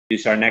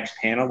our next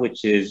panel,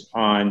 which is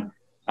on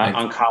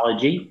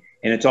oncology.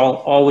 And it's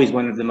always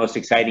one of the most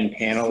exciting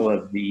panel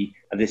of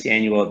this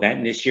annual event.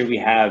 And this year we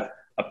have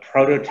a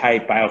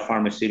prototype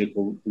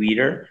biopharmaceutical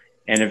leader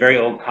and a very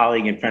old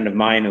colleague and friend of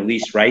mine,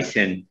 Alise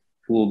Reicin,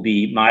 who will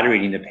be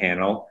moderating the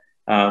panel.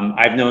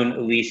 I've known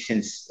Alise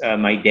since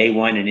my day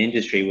one in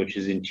industry, which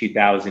is in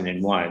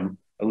 2001.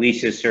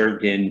 Alise has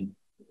served in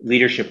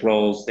leadership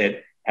roles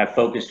that have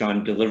focused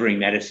on delivering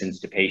medicines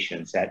to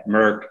patients at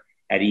Merck,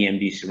 at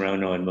EMD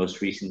Serono, and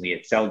most recently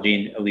at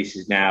Celgene. Alise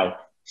is now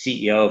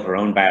CEO of her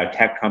own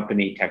biotech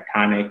company,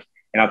 Tectonic.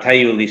 And I'll tell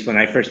you, Alise, when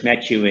I first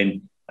met you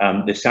in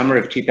the summer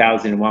of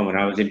 2001, when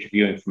I was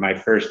interviewing for my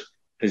first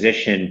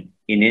position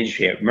in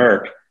industry at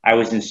Merck, I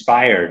was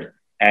inspired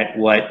at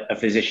what a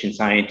physician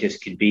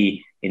scientist could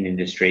be in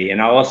industry.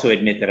 And I'll also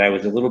admit that I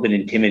was a little bit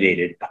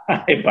intimidated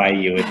by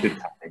you at the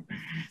time.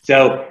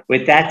 So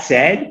with that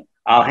said,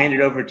 I'll hand it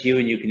over to you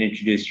and you can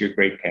introduce your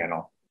great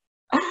panel.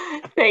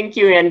 Thank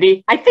you,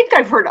 Andy. I think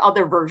I've heard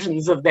other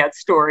versions of that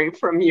story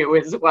from you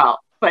as well,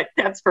 but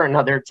that's for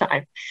another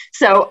time.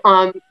 So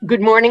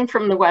good morning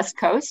from the West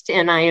Coast,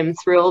 and I am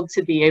thrilled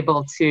to be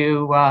able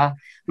to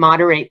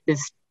moderate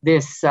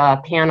this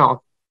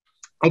panel.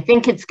 I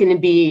think it's going to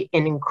be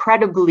an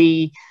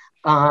incredibly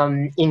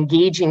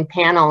engaging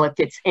panel if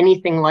it's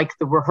anything like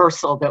the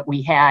rehearsal that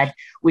we had,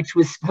 which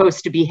was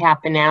supposed to be half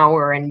an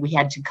hour and we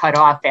had to cut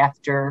off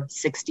after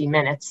 60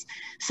 minutes.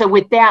 So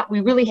with that, we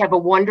really have a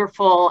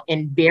wonderful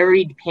and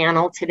varied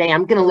panel today.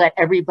 I'm going to let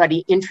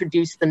everybody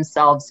introduce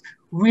themselves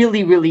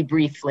really, really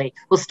briefly.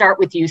 We'll start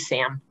with you,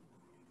 Sam.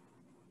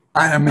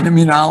 I am an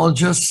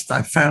immunologist.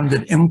 I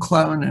founded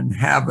ImClone and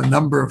have a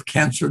number of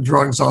cancer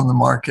drugs on the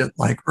market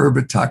like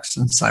Erbitux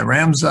and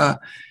Cyramza.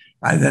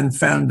 I then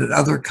founded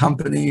other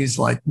companies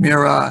like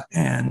Meira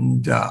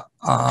and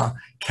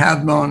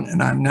Cadmon,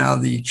 and I'm now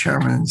the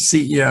chairman and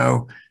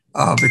CEO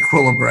of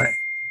Equilibre.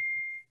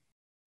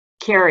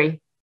 Carrie.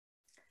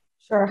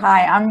 Sure.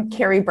 Hi, I'm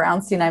Carrie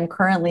Brownstein. I'm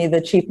currently the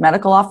Chief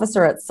Medical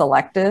Officer at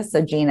Cellectis,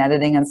 a gene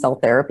editing and cell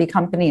therapy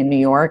company in New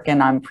York.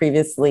 And I'm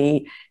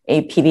previously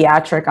a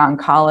pediatric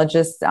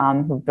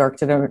oncologist who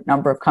worked at a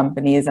number of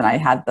companies. And I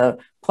had the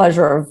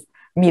pleasure of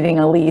meeting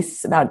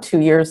Alise about 2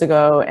 years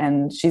ago,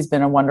 and she's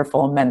been a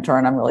wonderful mentor,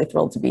 and I'm really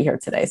thrilled to be here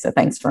today. So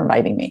thanks for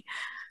inviting me.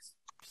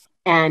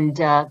 And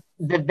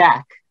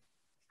Vivek.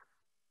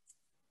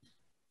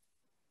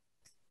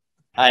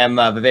 Hi, I'm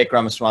Vivek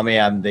Ramaswamy.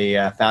 I'm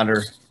the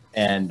founder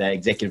and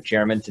executive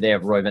chairman today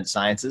of Roivant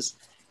Sciences,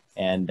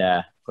 and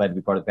glad to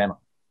be part of the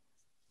panel.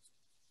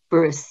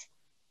 Bruce.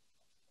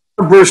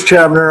 I'm Bruce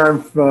Chabner.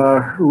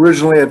 I'm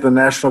originally at the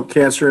National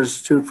Cancer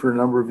Institute for a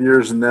number of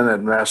years, and then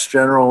at Mass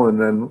General,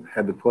 and then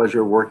had the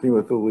pleasure of working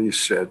with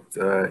Alise at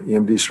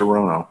EMD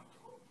Serono.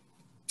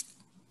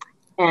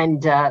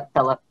 And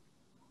Philip.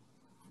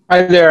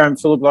 Hi there, I'm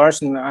Philip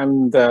Larsen.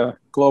 I'm the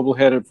global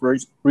head of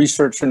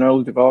research and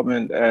early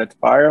development at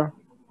Bayer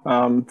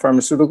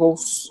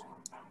Pharmaceuticals.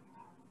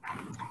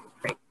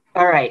 Great.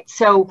 All right,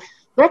 so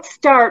let's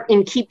start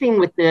in keeping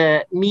with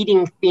the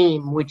meeting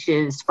theme, which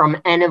is from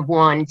N of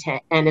 1 to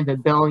N of a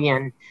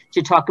billion,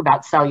 to talk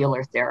about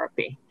cellular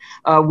therapy,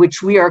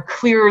 which we are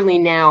clearly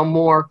now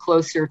more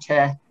closer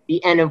to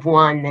the N of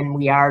 1 than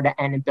we are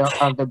to N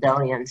of a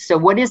billion. So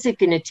what is it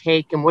going to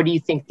take, and what do you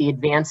think the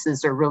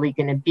advances are really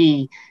going to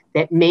be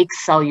that make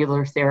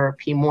cellular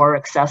therapy more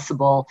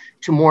accessible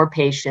to more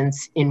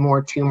patients in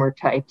more tumor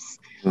types?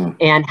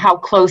 And how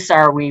close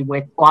are we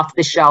with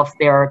off-the-shelf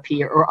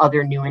therapy or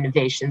other new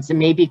innovations? And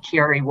maybe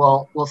Carrie,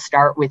 we'll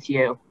start with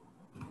you.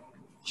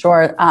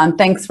 Sure.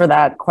 Thanks for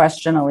that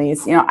question,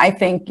 Alise. You know, I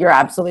think you're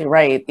absolutely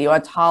right. The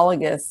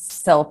autologous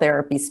cell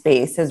therapy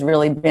space has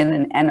really been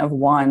an N of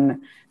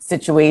 1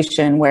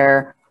 situation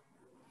where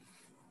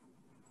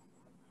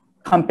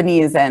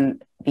companies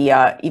and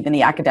even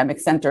the academic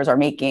centers are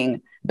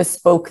making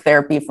bespoke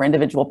therapy for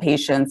individual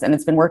patients. And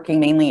it's been working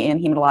mainly in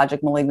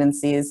hematologic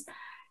malignancies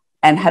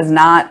and has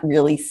not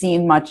really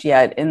seen much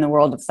yet in the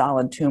world of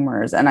solid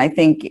tumors. And I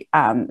think,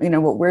 you know,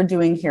 what we're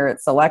doing here at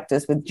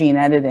Cellectis with gene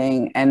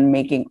editing and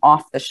making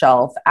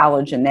off-the-shelf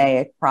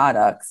allogeneic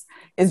products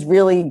is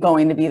really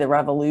going to be the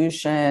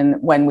revolution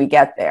when we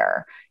get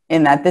there,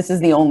 in that this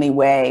is the only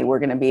way we're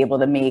going to be able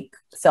to make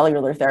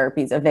cellular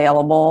therapies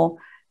available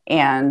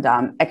and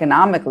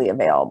economically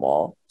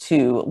available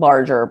to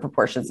larger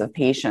proportions of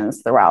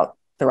patients throughout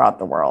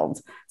the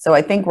world. So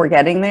I think we're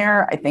getting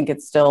there. I think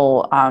it's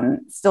still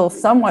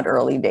somewhat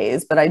early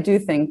days, but I do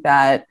think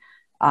that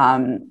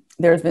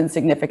there's been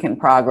significant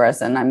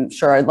progress, and I'm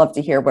sure I'd love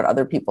to hear what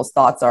other people's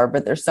thoughts are,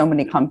 but there's so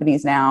many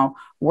companies now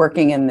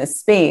working in this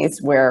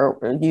space where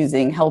we're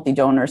using healthy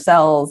donor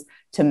cells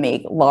to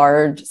make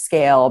large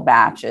scale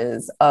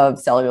batches of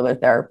cellular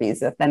therapies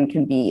that then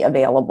can be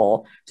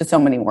available to so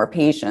many more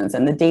patients.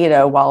 And the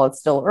data, while it's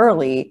still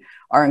early,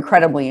 are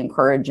incredibly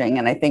encouraging,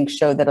 and I think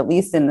show that at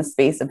least in the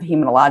space of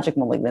hematologic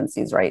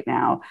malignancies right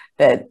now,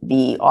 that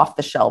the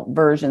off-the-shelf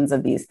versions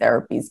of these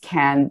therapies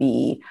can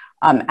be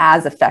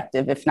as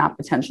effective, if not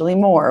potentially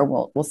more.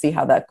 We'll see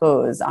how that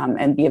goes,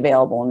 and be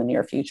available in the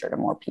near future to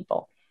more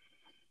people.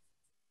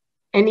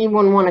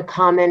 Anyone want to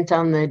comment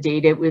on the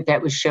data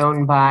that was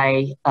shown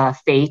by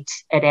Fate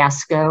at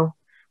ASCO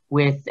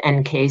with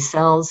NK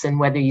cells, and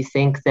whether you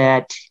think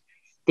that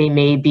they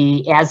may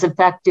be as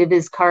effective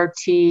as CAR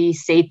T,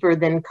 safer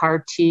than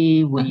CAR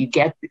T? Will you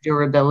get the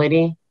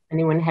durability?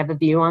 Anyone have a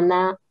view on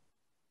that?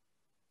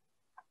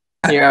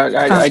 Yeah,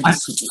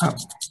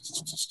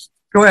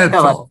 Go ahead,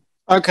 Phil.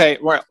 Okay,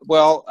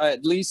 well,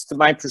 at least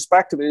my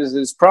perspective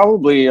is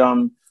probably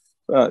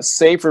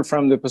safer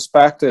from the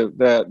perspective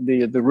that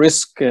the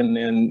risk and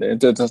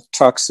the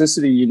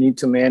toxicity you need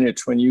to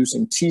manage when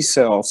using T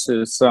cells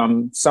is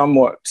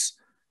somewhat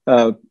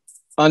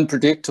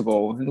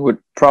unpredictable and would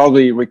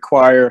probably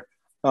require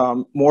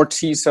more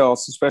T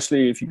cells,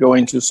 especially if you go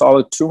into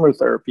solid tumor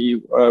therapy,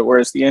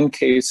 whereas the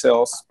NK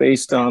cells,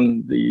 based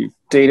on the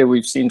data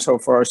we've seen so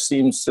far,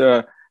 seems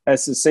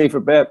as a safer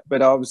bet.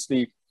 But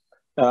obviously,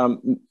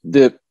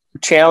 the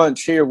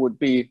challenge here would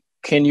be,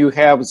 can you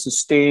have a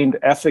sustained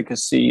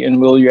efficacy, and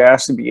will you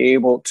actually be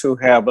able to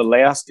have a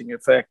lasting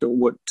effect, or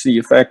would the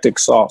effect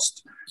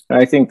exhaust? And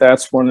I think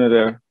that's one of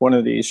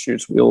the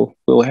issues we'll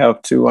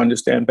have to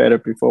understand better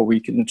before we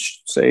can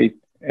say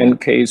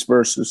NKs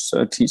versus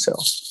T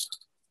cells.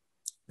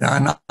 Yeah,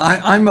 and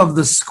I'm of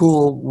the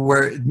school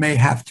where it may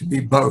have to be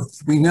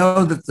both. We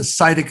know that the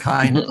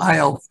cytokine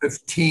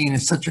IL-15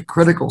 is such a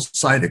critical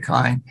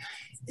cytokine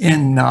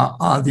in the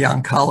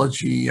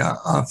oncology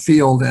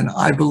field, and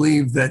I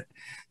believe that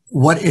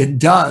what it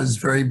does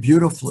very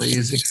beautifully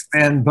is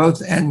expand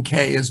both NK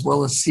as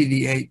well as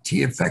CD8 T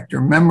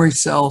effector memory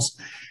cells,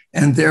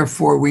 and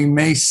therefore we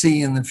may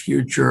see in the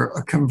future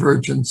a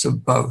convergence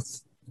of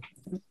both.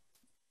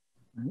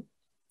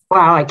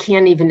 Wow, I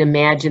can't even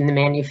imagine the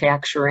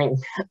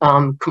manufacturing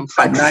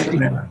complexity.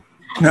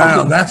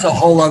 No, that's a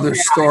whole other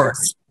story.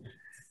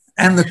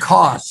 And the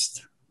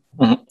cost.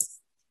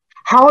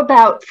 How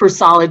about for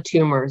solid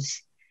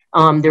tumors?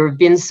 There have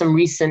been some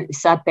recent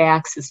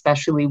setbacks,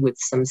 especially with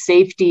some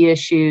safety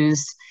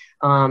issues.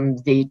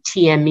 The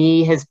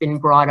TME has been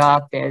brought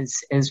up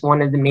as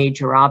one of the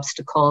major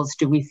obstacles.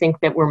 Do we think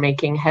that we're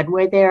making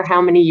headway there?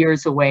 How many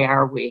years away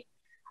are we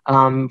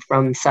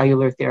from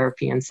cellular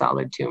therapy in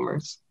solid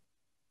tumors?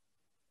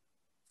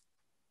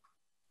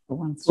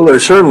 Well,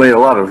 there's certainly a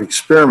lot of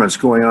experiments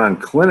going on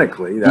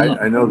clinically.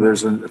 I know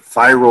there's a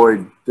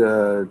thyroid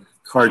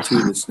CAR T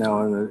that's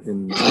now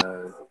in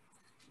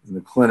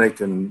the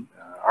clinic, and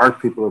our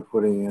people are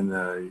putting in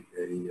a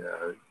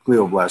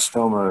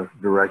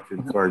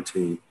glioblastoma-directed CAR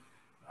T.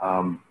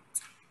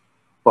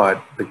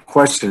 But the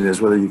question is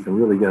whether you can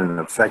really get an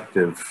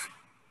effective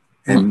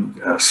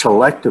and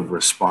selective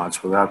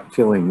response without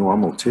killing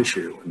normal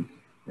tissue,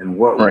 and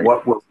what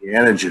will the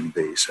antigen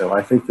be? So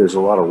I think there's a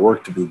lot of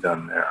work to be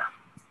done there.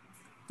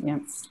 Yeah.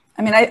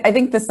 I mean, I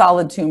think the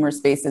solid tumor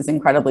space is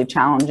incredibly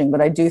challenging, but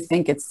I do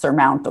think it's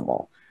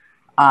surmountable.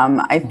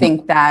 I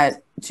think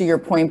that, to your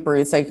point,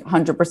 Bruce, I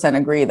 100%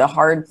 agree. The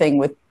hard thing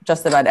with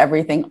just about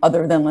everything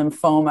other than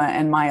lymphoma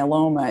and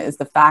myeloma is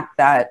the fact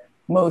that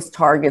most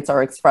targets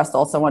are expressed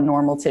also on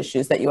normal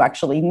tissues that you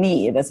actually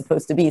need, as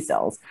opposed to B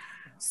cells.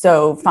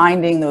 So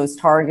finding those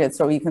targets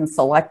so you can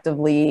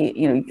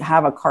selectively,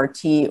 have a CAR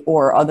T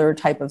or other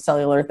type of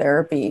cellular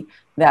therapy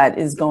that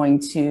is going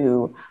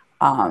to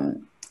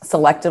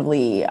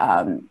selectively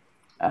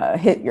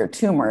hit your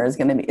tumor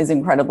is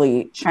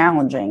incredibly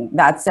challenging.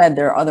 That said,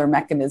 there are other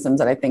mechanisms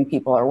that I think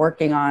people are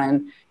working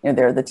on.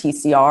 There are the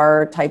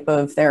TCR type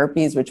of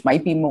therapies, which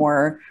might be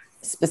more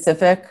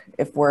specific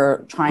if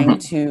we're trying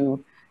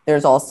to.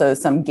 There's also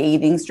some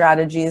gating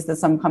strategies that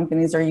some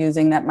companies are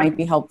using that might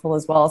be helpful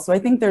as well. So I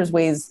think there's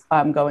ways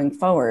going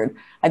forward.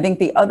 I think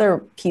the other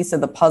piece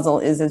of the puzzle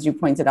is, as you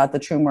pointed out, the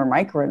tumor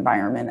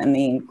microenvironment and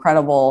the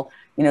incredible,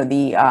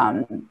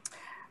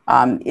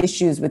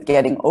 issues with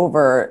getting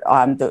over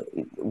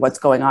what's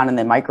going on in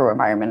the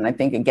microenvironment. And I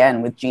think,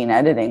 again, with gene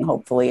editing,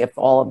 hopefully, if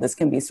all of this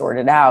can be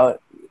sorted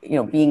out,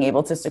 being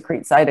able to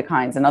secrete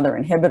cytokines and other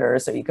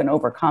inhibitors so you can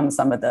overcome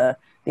some of the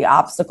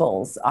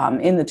obstacles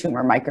in the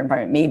tumor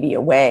microenvironment may be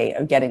a way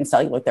of getting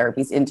cellular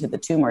therapies into the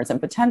tumors and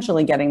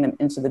potentially getting them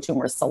into the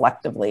tumors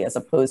selectively as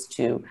opposed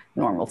to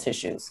normal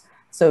tissues.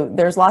 So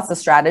there's lots of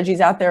strategies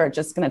out there. It's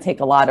just going to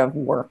take a lot of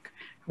work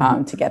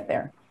to get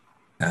there.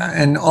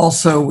 And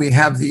also we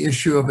have the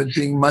issue of it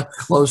being much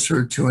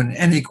closer to an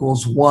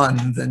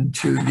N=1 than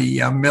to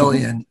the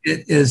million.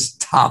 It is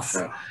tough.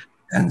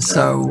 And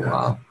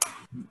so...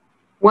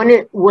 One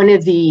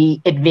of the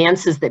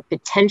advances that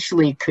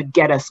potentially could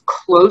get us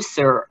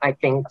closer, I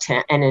think,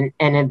 to N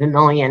of a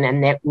million,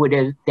 and that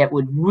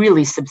would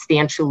really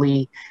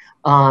substantially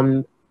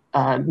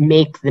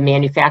make the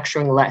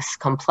manufacturing less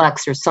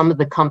complex, are some of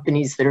the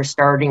companies that are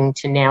starting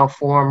to now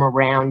form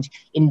around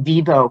in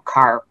vivo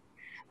CAR,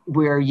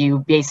 where you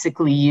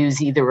basically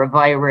use either a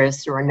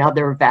virus or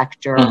another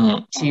vector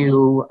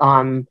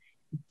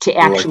to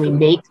actually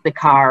make the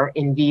CAR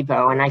in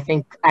vivo. And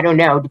I don't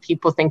know, do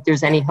people think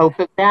there's any hope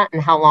of that? And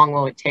how long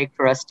will it take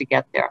for us to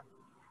get there?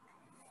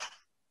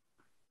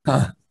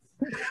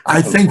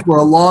 I think we're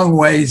a long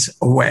ways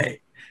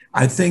away.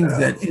 I think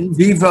that in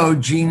vivo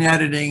gene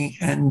editing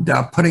and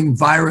putting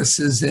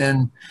viruses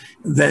in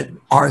that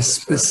are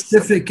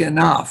specific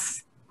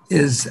enough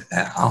is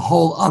a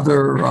whole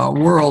other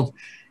world.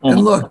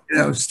 And look,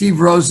 Steve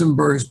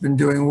Rosenberg's been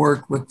doing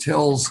work with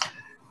TILs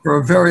for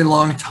a very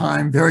long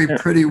time, very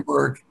pretty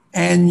work,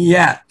 and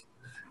yet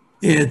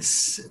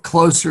it's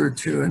closer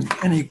to an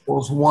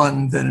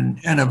N=1 than an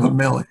N of a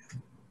million.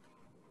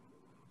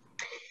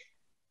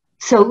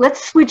 So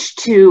let's switch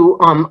to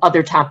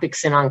other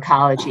topics in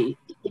oncology.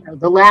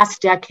 The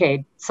last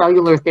decade,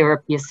 cellular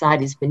therapy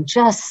aside, has been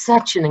just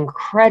such an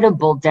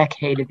incredible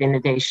decade of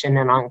innovation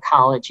in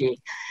oncology.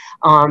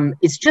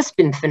 It's just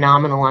been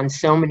phenomenal on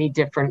so many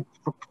different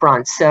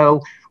fronts.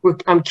 So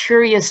I'm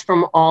curious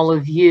from all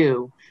of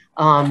you,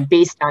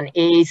 based on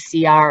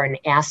AACR and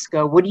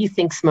ASCO, what do you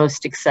think's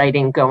most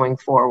exciting going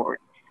forward?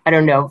 I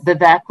don't know.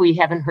 Vivek, we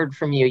haven't heard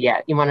from you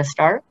yet. You want to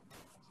start?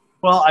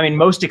 Well, I mean,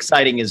 most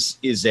exciting is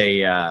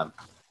an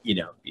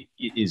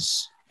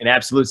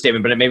absolute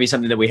statement, but it may be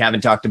something that we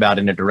haven't talked about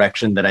in a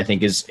direction that I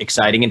think is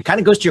exciting, and kind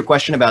of goes to your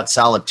question about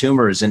solid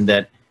tumors, in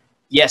that,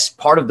 yes,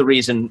 part of the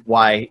reason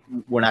why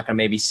we're not going to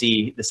maybe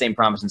see the same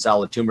promise in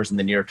solid tumors in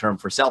the near term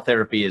for cell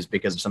therapy is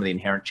because of some of the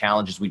inherent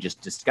challenges we just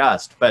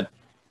discussed. But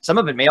some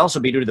of it may also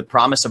be due to the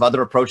promise of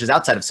other approaches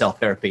outside of cell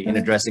therapy in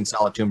addressing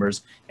solid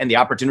tumors, and the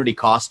opportunity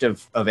cost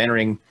of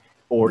entering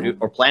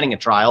or planning a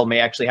trial may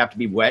actually have to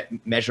be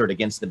measured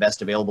against the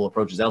best available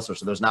approaches elsewhere.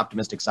 So there's an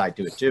optimistic side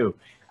to it too.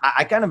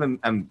 I kind of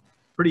am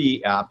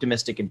pretty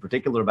optimistic in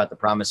particular about the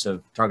promise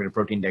of targeted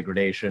protein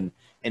degradation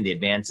and the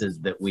advances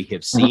that we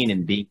have seen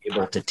in being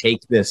able to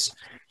take this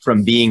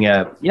from being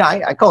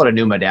I call it a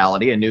new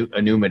modality, a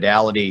new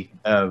modality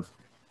of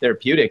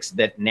therapeutics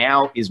that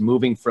now is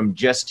moving from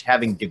just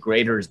having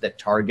degraders that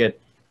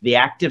target the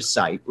active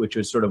site, which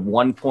was sort of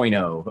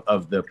 1.0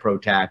 of the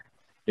PROTAC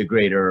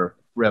degrader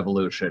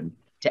revolution,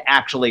 to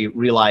actually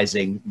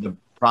realizing the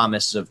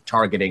promise of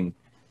targeting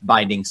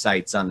binding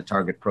sites on the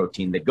target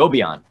protein that go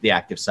beyond the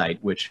active site,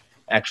 which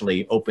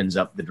actually opens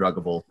up the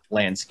druggable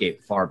landscape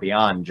far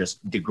beyond just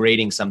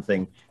degrading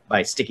something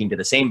by sticking to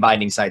the same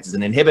binding sites as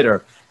an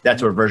inhibitor.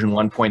 That's where version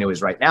 1.0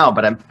 is right now.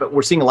 But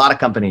we're seeing a lot of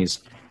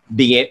companies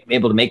be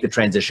able to make the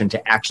transition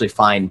to actually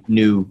find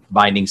new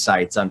binding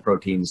sites on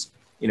proteins.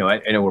 I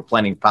know we're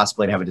planning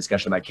possibly to have a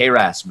discussion about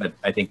KRAS, but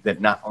I think that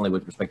not only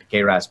with respect to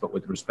KRAS, but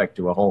with respect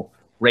to a whole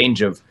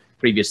range of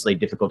previously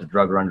difficult to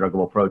drug or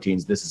undruggable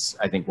proteins, this is,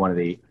 I think, one of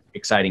the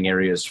exciting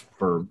areas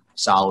for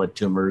solid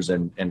tumors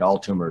and all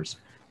tumors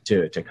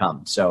to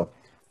come. So,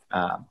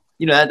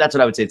 that's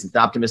what I would say. It's an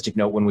optimistic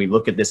note. When we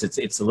look at this,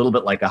 it's a little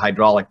bit like a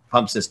hydraulic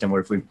pump system,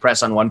 where if we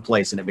press on one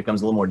place and it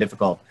becomes a little more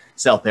difficult,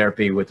 cell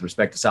therapy with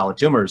respect to solid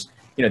tumors,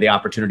 the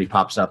opportunity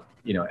pops up,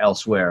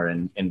 elsewhere.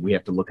 And we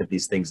have to look at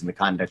these things in the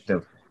context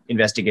of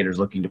investigators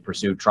looking to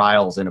pursue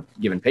trials in a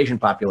given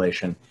patient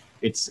population.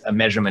 It's a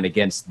measurement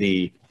against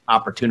the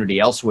opportunity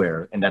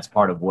elsewhere. And that's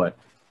part of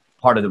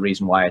the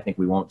reason why I think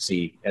we won't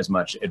see as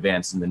much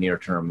advance in the near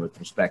term with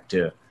respect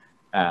to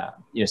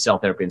cell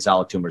therapy and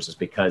solid tumors, is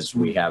because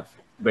we have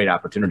great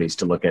opportunities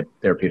to look at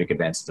therapeutic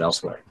advances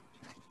elsewhere.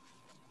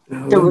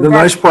 The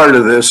nice part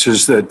of this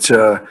is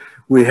that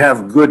we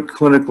have good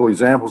clinical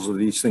examples of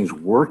these things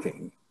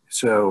working.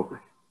 So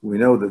we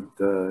know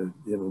that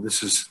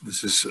this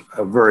is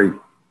a very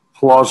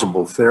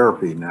plausible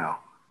therapy now,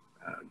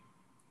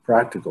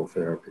 practical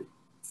therapy.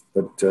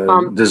 But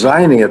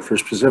designing it for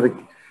specific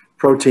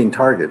protein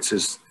targets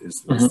is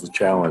the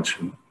challenge.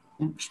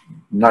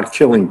 Not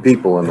killing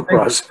people in the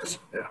process.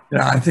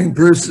 Yeah, I think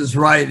Bruce is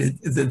right.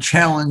 The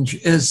challenge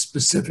is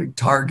specific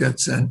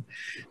targets, and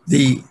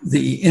the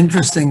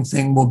interesting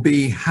thing will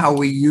be how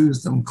we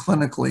use them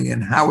clinically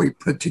and how we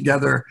put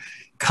together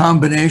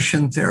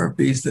combination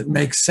therapies that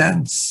make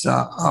sense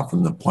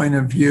from the point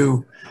of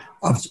view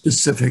of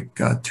specific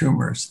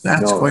tumors.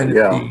 That's going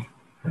to be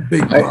a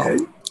big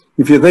problem.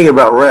 If you think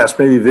about RAS,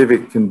 maybe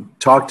Vivek can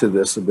talk to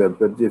this a bit,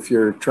 but if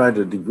you're trying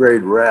to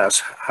degrade RAS,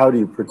 how do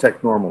you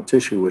protect normal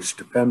tissue, which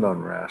depend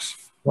on RAS?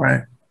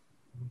 Right.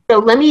 So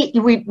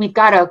we've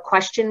got a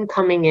question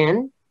coming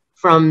in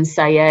from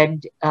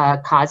Syed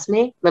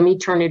Kazmi. Let me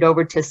turn it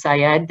over to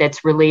Syed.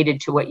 That's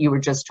related to what you were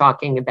just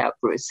talking about,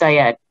 Bruce.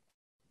 Syed.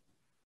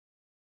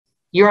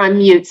 You're on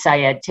mute,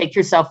 Syed. Take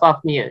yourself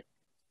off mute.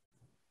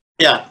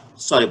 Yeah,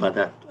 sorry about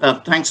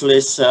that. Thanks,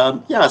 Liz.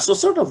 So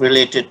sort of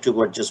related to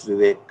what just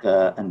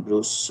Vivek and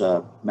Bruce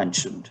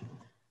mentioned.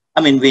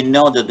 I mean, we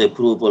know that the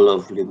approval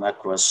of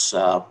Lumakras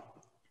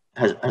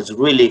has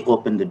really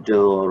opened the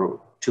door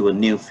to a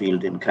new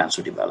field in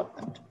cancer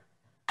development.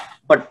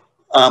 But,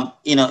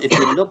 if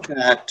you look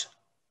at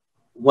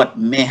what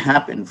may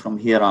happen from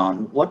here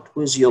on, what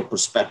was your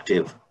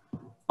perspective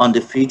on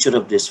the future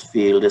of this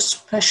field,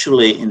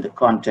 especially in the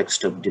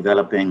context of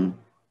developing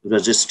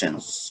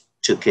resistance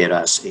to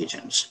KRAS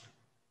agents?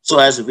 So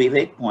as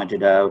Vivek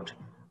pointed out,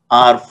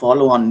 are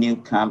follow-on new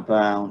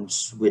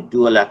compounds with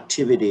dual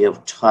activity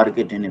of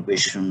target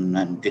inhibition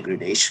and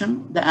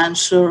degradation the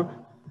answer?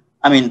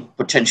 I mean,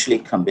 potentially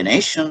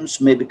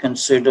combinations may be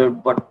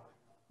considered, but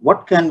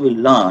what can we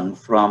learn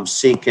from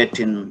c-KIT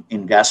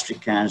in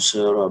gastric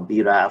cancer or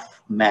BRAF,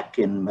 MEK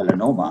in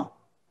melanoma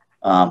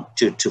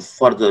to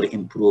further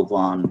improve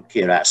on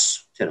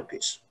KRAS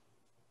therapies?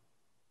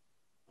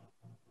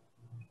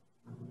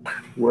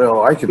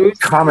 Well, I could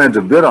comment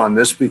a bit on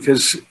this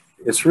because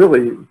it's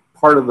really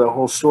part of the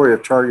whole story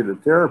of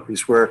targeted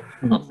therapies where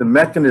the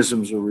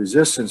mechanisms of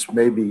resistance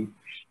may be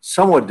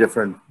somewhat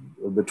different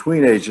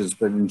between agents,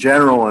 but in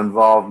general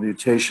involve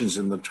mutations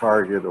in the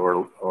target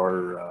or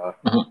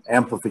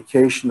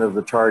amplification of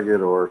the target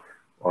or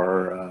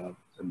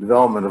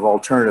development of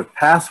alternative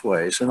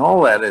pathways. And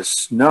all that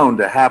is known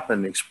to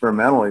happen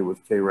experimentally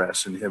with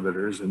KRAS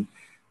inhibitors. And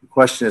the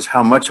question is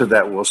how much of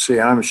that we'll see.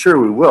 And I'm sure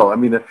we will. I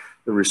mean,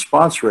 the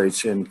response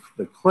rates in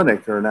the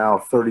clinic are now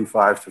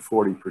 35 to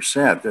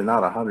 40%. They're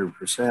not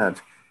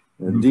 100%.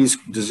 And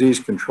disease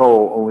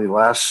control only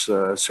lasts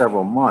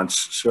several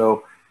months.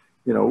 So,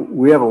 you know,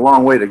 we have a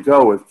long way to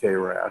go with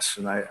KRAS.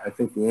 And I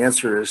think the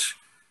answer is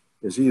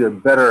either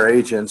better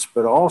agents,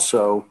 but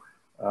also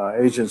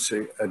agents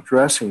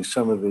addressing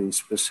some of the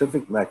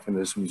specific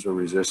mechanisms of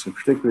resistance,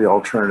 particularly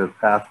alternative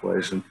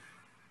pathways and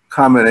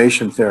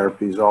combination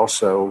therapies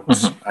also.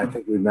 I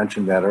think we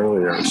mentioned that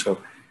earlier.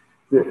 So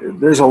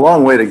there's a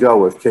long way to go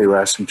with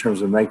KRAS in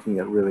terms of making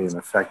it really an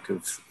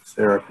effective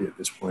therapy at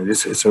this point.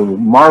 It's a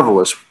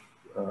marvelous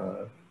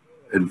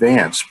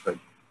advance, but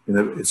you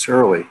know, it's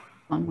early.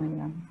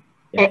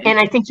 And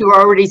I think you're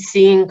already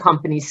seeing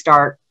companies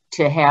start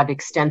to have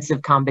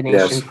extensive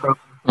combination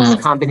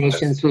programs,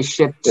 combinations with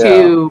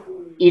SHP2,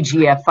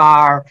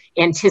 EGFR,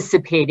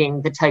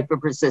 anticipating the type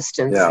of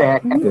resistance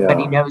that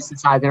everybody knows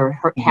is either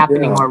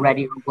happening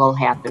already or will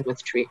happen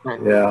with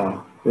treatment.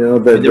 Yeah, you know,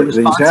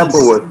 the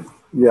example with,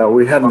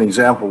 we had an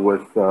example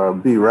with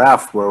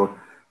BRAF where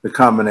the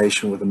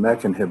combination with a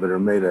MEK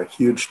inhibitor made a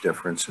huge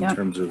difference in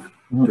terms of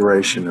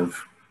duration of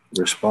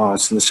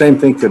response. And the same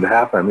thing could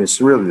happen. I mean,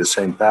 it's really the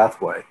same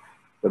pathway,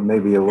 but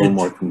maybe a little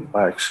more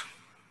complex.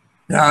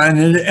 Yeah,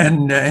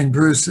 and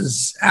Bruce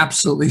is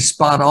absolutely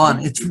spot on.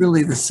 It's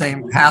really the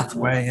same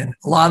pathway, and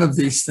a lot of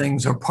these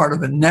things are part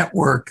of a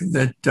network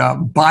that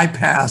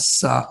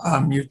bypass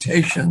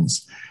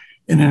mutations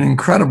in an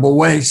incredible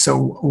way. So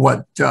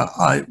what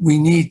we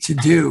need to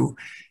do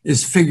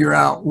is figure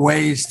out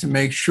ways to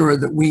make sure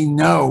that we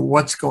know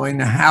what's going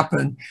to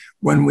happen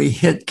when we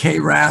hit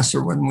KRAS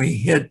or when we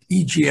hit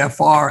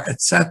EGFR,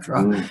 et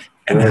cetera,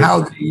 and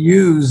how to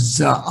use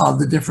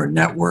the different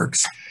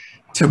networks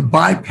to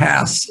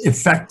bypass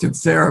effective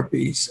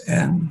therapies.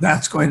 And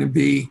that's going to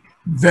be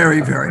very,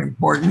 very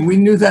important. We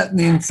knew that in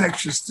the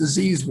infectious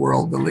disease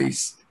world,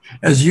 Alise.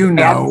 As you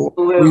know,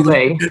 we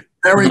learned it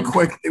very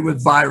quickly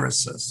with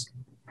viruses.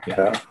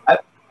 Yeah,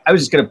 I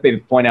was just going to maybe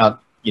point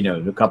out, you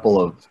know,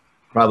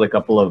 probably a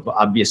couple of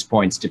obvious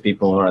points to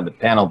people who are on the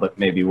panel, but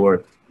maybe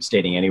worth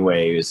stating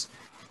anyway, is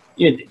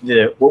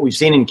what we've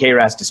seen in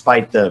KRAS,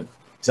 despite the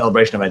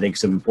celebration of, I think,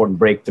 some important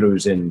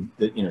breakthroughs in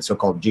the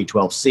so-called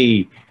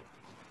G12C,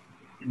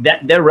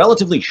 that they're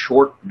relatively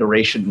short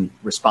duration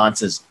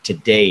responses to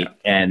date,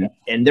 and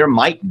there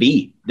might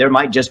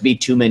just be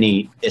too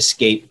many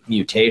escape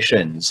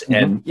mutations.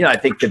 And I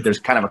think that there's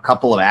kind of a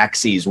couple of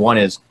axes. One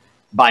is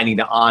binding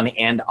to on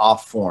and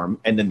off form,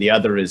 and then the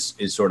other is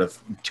sort of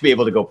to be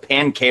able to go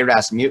pan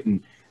KRAS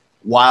mutant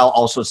while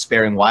also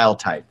sparing wild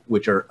type,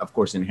 which are of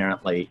course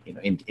inherently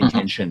in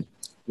tension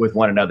with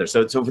one another.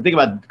 So if we think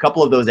about a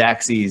couple of those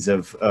axes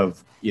of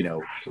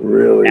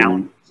really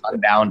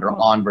bound or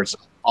on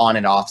versus on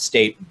and off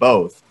state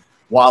both,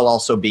 while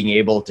also being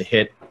able to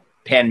hit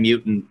pan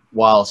mutant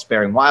while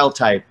sparing wild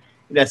type,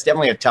 that's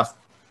definitely a tough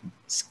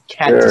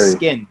cat to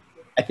skin.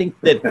 I think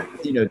that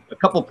a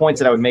couple of points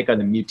that I would make on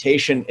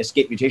the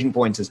escape mutation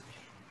points is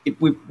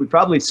we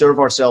probably serve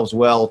ourselves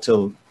well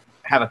to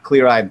have a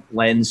clear-eyed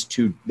lens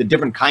to the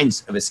different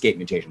kinds of escape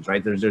mutations,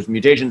 right? There's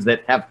mutations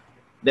that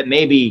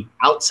may be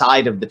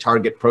outside of the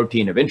target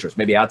protein of interest,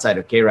 maybe outside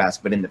of KRAS,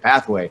 but in the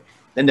pathway.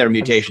 Then there are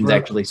mutations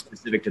actually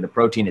specific to the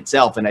protein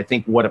itself. And I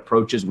think what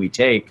approaches we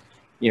take,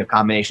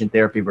 combination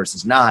therapy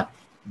versus not,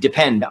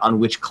 depend on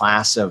which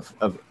class of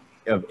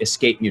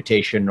escape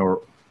mutation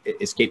or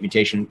escape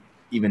mutation,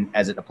 even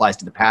as it applies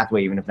to the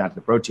pathway, even if not to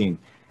the protein.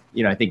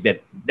 I think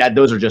that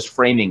those are just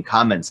framing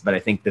comments, but I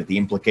think that the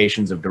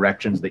implications of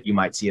directions that you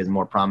might see as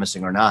more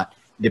promising or not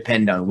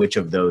depend on which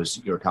of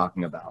those you're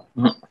talking about.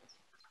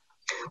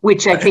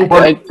 Which I think,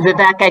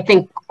 Vivek, I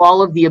think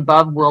all of the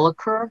above will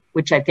occur,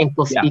 which I think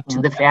will speak to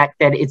the fact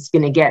that it's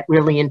going to get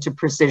really into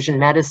precision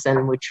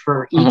medicine, which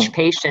for each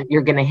patient,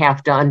 you're going to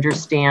have to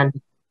understand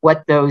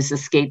what those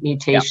escape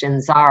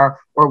mutations are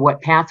or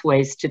what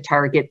pathways to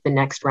target the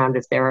next round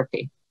of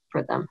therapy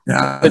for them.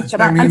 Yeah,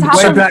 I mean,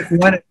 way back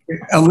when,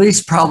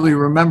 Alise probably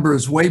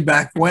remembers way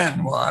back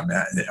when,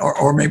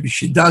 or maybe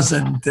she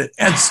doesn't, that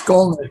Ed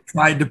Skolnick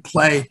tried to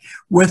play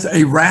with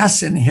a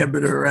RAS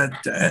inhibitor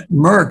at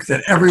Merck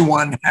that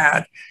everyone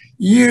had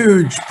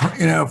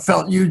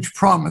felt huge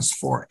promise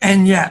for.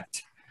 And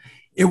yet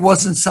it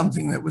wasn't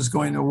something that was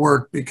going to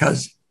work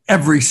because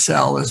every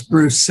cell, as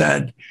Bruce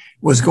said,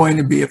 was going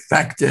to be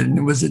affected, and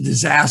it was a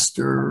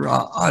disaster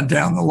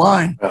down the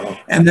line.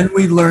 And then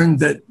we learned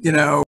that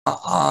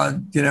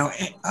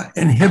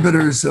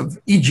inhibitors of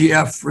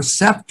EGF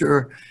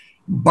receptor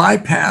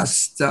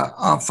bypassed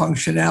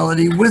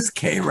functionality with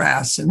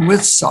KRAS and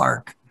with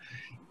SARC.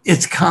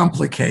 It's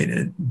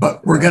complicated,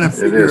 but we're going to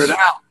figure it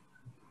out.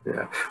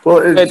 Yeah.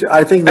 Well,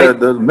 I think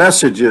the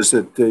message is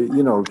that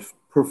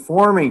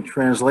performing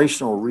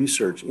translational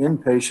research in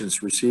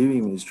patients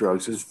receiving these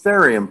drugs is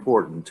very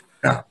important.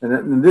 Yeah.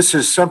 And this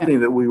is something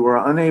that we were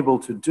unable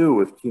to do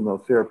with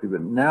chemotherapy,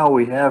 but now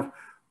we have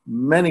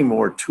many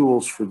more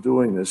tools for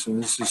doing this,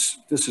 and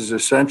this is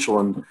essential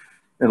in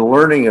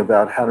learning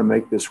about how to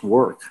make this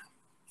work.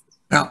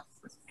 Yeah.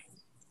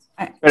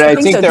 But I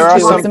think there are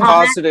some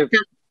positive.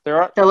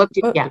 Yeah,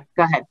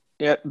 go ahead.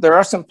 Yeah, there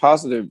are some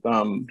positive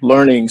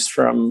learnings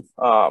from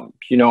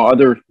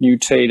other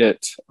mutated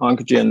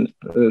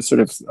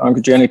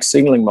oncogenic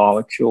signaling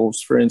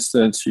molecules. For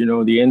instance, the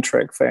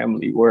NTRK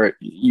family, where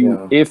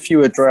if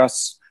you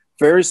address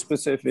very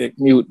specific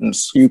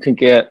mutants, you can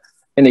get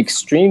an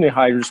extremely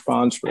high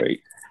response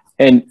rate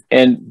and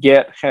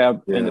yet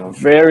have a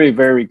very,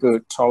 very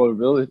good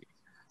tolerability.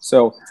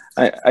 So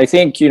I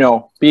think,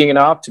 being an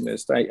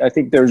optimist, I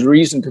think there's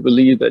reason to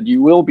believe that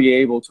you will be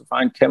able to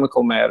find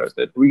chemical matter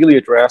that really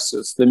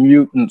addresses the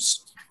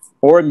mutants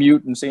or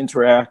mutants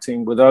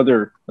interacting with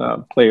other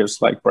players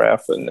like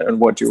BRAF and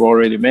what you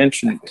already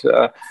mentioned.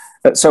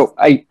 So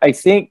I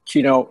think,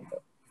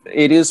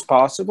 it is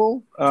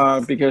possible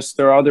because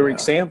there are other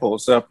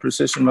examples of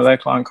precision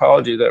molecular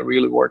oncology that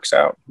really works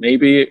out.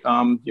 Maybe,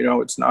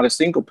 it's not a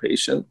single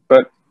patient,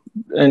 but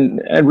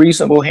a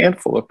reasonable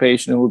handful of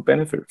patients who would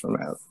benefit from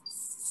that.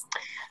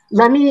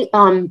 Let me,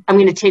 I'm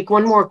going to take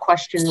one more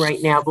question right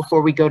now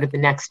before we go to the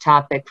next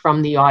topic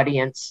from the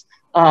audience.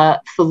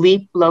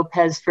 Felipe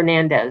Lopez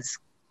Fernandez,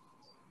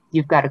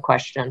 you've got a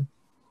question.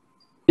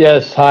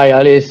 Yes, hi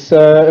Alice.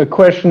 A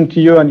question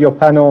to you and your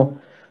panel.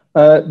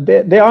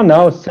 There are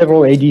now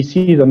several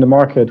ADCs on the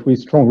market with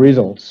strong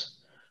results.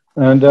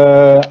 And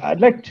I'd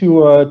like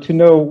to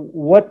know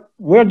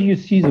where do you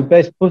see the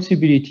best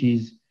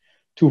possibilities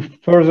to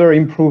further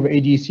improve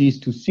ADCs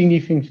to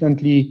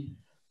significantly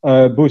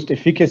boost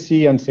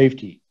efficacy and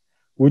safety?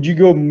 Would you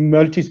go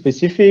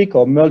multi-specific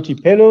or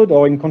multi-payload,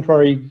 or in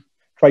contrary,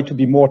 try to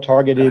be more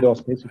targeted or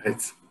specific?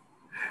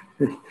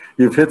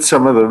 You've hit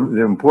some of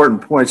the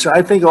important points.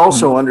 I think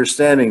also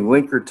understanding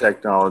linker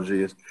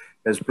technology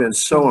has been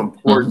so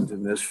important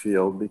in this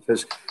field,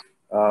 because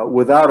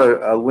without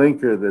a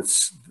linker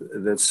that's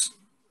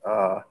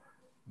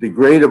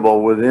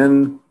degradable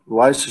within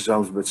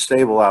lysosomes but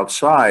stable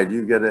outside,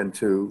 you get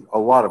into a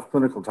lot of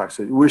clinical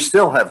toxicity. We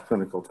still have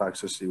clinical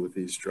toxicity with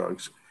these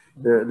drugs.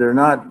 They're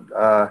not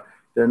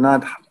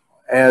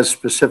as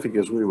specific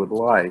as we would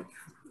like,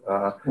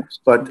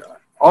 but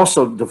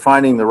also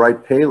defining the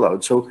right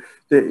payload. So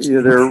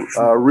there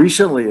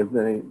recently have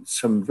been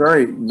some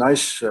very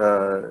nice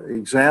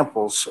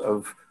examples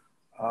of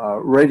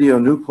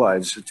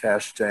radionuclides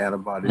attached to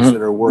antibodies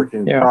that are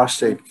working in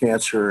prostate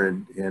cancer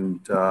and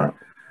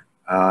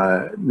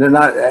they're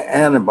not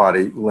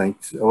antibody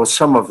linked. Well,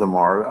 some of them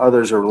are.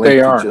 Others are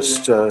linked to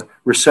just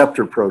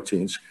receptor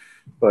proteins.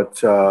 But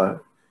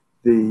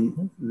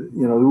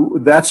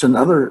that's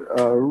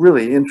another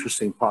really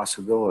interesting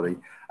possibility.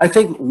 I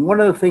think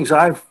one of the things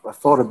I've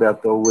thought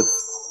about though,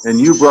 and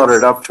you brought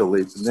it up,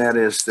 Philippe, and that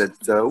is that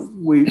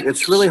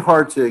it's really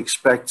hard to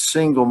expect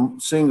single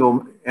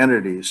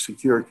entities to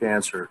cure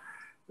cancer,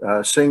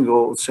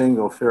 single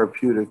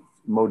therapeutic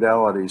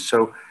modalities.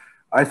 So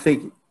I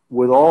think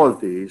with all of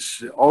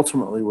these,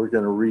 ultimately we're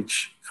going to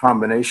reach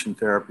combination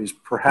therapies,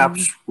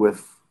 perhaps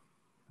with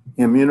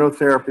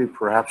immunotherapy,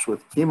 perhaps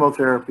with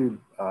chemotherapy,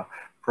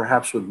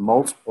 perhaps with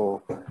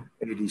multiple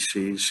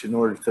ADCs in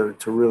order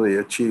to really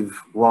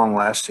achieve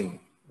long-lasting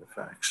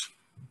effects.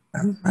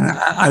 And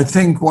I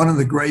think one of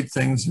the great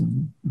things,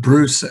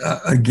 Bruce,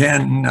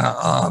 again,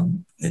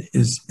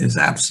 is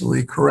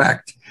absolutely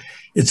correct.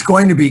 It's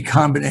going to be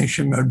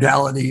combination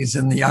modalities,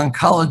 and the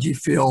oncology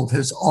field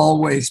has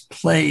always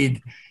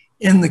played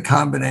in the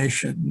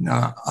combination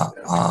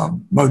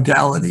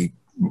modality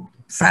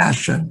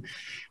fashion.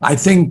 I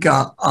think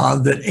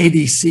that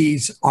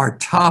ADCs are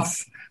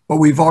tough, but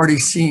we've already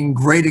seen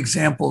great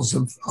examples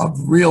of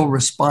real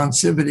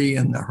responsivity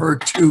in the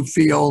HER2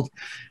 field.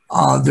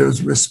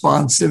 There's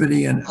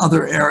responsivity in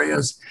other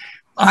areas.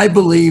 I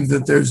believe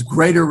that there's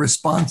greater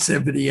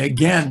responsivity,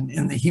 again,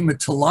 in the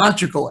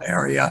hematological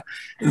area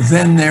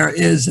than there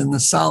is in the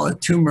solid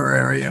tumor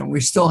area. And we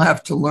still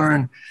have to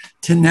learn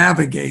to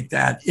navigate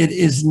that. It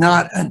is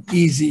not an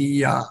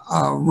easy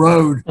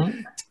road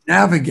to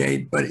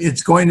navigate, but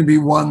it's going to be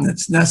one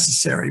that's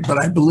necessary.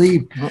 But I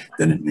believe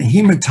that in the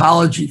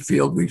hematology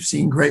field, we've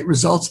seen great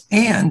results,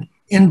 and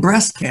in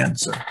breast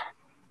cancer.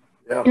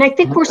 And I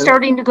think we're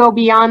starting to go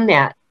beyond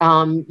that.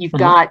 You've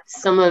got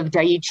some of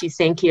Daiichi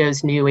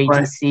Sankyo's new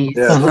ADCs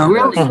who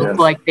really look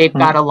like they've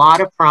got a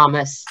lot of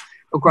promise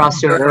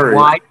across a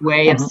wide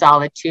way of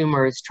solid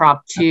tumors,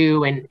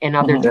 TROP2 and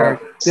other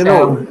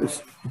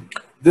targets.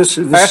 This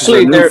is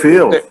a new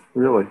field,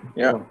 really.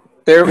 Yeah.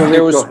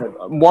 There was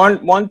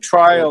one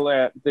trial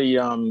at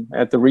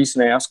the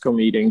recent ASCO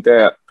meeting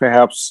that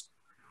perhaps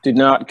did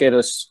not get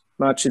as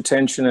much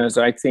attention as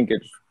I think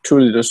it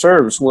truly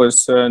deserves,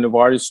 was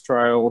Novartis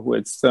trial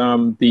with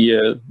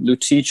the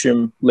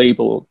lutetium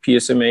label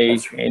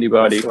PSMA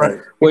antibody, right.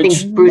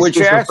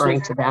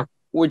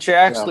 which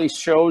actually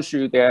shows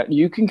you that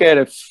you can get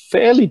a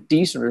fairly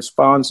decent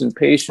response in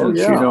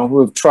patients,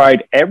 who have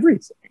tried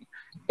everything.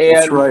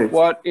 And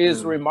what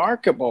is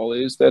remarkable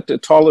is that the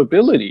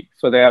tolerability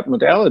for that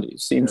modality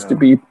seems to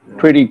be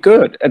pretty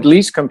good, at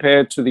least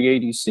compared to the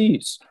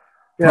ADCs.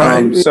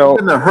 So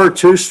the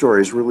HER2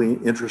 story is really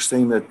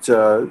interesting, that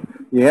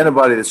the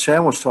antibody that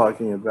Sam was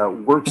talking about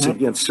works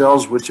against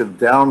cells which have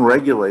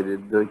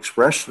downregulated the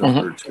expression of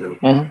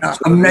HER2.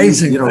 So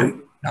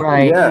amazing.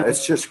 Right. Yeah,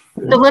 it's just.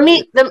 So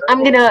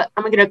I'm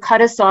gonna cut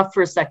us off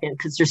for a second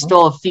because there's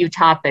still a few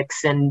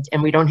topics and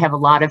we don't have a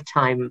lot of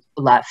time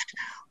left.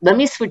 Let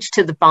me switch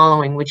to the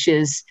following, which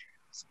is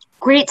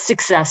great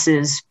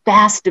successes,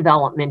 fast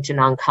development in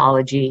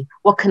oncology.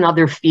 What can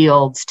other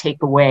fields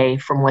take away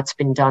from what's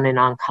been done in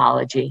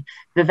oncology?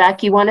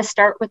 Vivek, you want to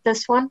start with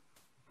this one?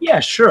 Yeah,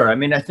 sure. I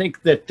mean, I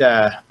think that,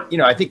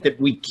 I think that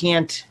we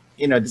can't,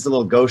 this is a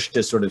little gauche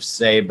to sort of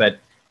say, but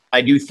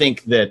I do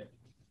think that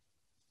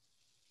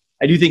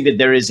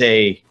there is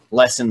a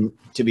lesson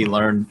to be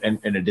learned and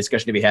a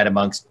discussion to be had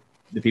amongst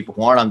the people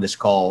who aren't on this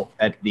call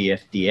at the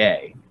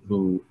FDA,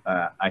 who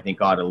I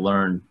think ought to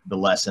learn the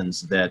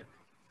lessons that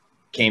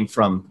came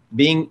from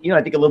being,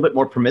 I think a little bit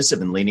more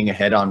permissive and leaning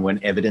ahead on when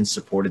evidence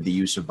supported the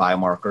use of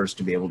biomarkers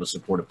to be able to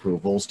support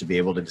approvals, to be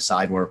able to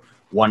decide where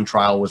one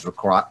trial was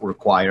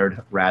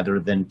required rather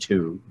than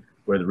two,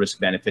 where the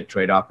risk-benefit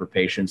trade-off for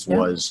patients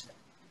was,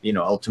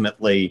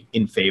 ultimately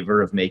in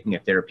favor of making a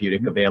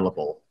therapeutic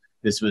available.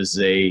 This was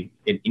an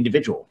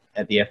individual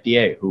at the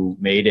FDA who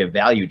made a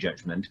value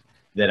judgment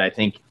that I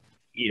think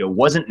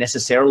wasn't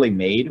necessarily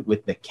made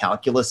with the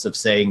calculus of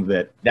saying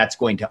that that's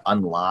going to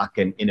unlock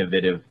an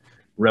innovative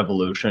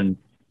revolution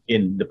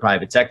in the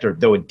private sector,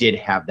 though it did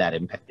have that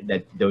impact,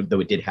 though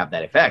it did have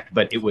that effect,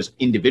 but it was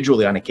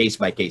individually on a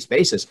case-by-case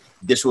basis.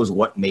 This was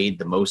what made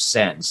the most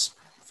sense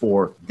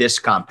for this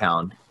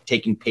compound,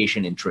 taking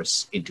patient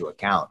interests into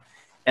account.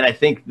 And I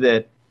think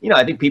that,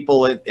 I think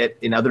people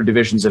in other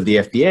divisions of the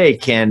FDA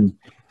can,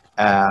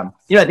 I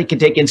think can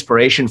take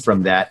inspiration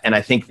from that. And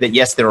I think that,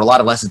 yes, there are a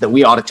lot of lessons that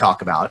we ought to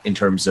talk about in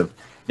terms of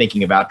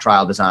thinking about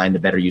trial design, the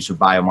better use of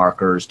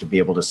biomarkers to be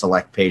able to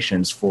select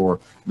patients for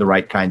the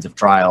right kinds of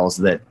trials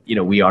that,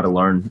 we ought to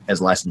learn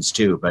as lessons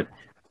too. But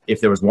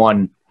if there was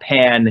one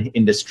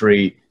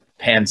pan-industry,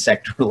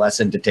 pan-sector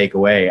lesson to take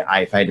away,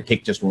 if I had to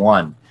pick just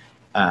one,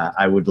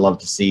 I would love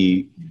to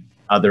see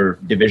other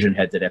division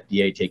heads at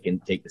FDA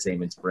take the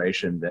same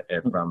inspiration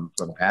from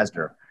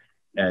Chabner,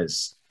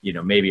 as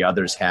maybe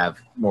others have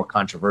more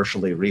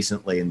controversially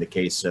recently in the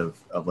case of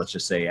let's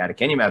just say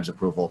aducanumab's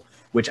approval,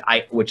 which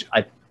I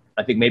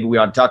think maybe we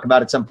ought to talk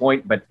about at some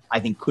point, but I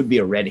think could be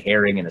a red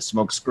herring and a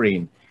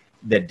smokescreen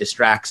that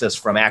distracts us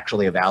from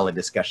actually a valid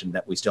discussion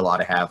that we still ought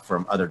to have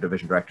from other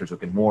division directors who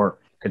can more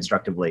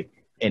constructively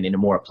and in a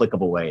more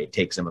applicable way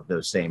take some of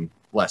those same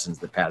lessons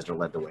that Chabner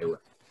led the way with.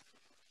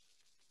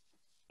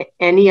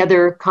 Any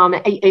other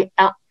comment?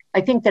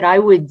 I think that I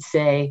would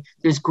say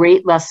there's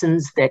great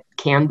lessons that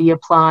can be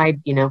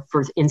applied,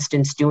 for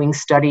instance, doing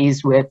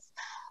studies with,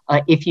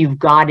 if you've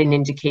got an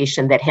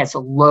indication that has a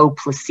low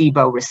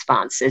placebo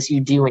response, as you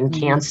do in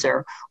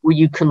cancer, where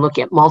you can look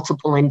at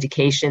multiple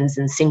indications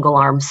and single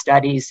arm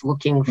studies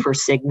looking for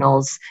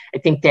signals. I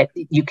think that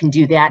you can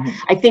do that.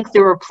 I think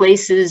there are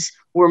places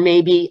where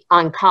maybe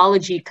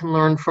oncology can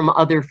learn from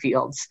other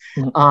fields,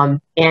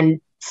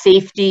 and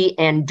safety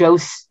and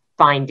dose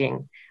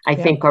finding, I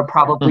think, are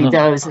probably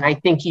those. And I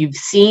think you've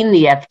seen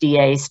the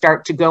FDA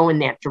start to go in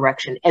that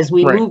direction as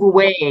we move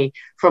away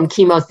from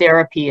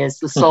chemotherapy as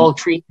the sole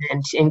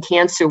treatment in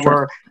cancer,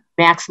 where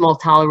maximal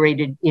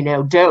tolerated,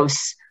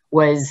 dose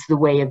was the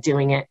way of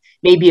doing it.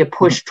 Maybe a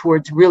push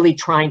towards really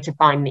trying to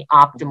find the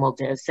optimal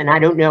dose. And I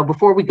don't know,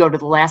 before we go to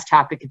the last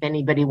topic, if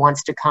anybody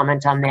wants to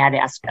comment on that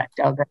aspect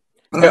of it.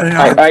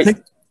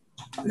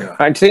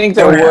 I think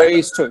there are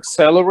ways to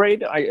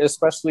accelerate,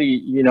 especially,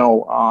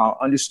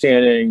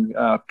 understanding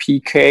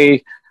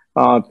PK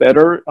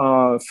better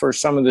for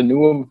some of the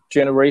newer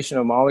generation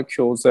of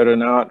molecules that are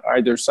not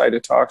either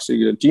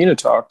cytotoxic or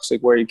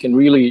genotoxic, where you can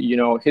really,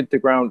 hit the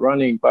ground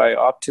running by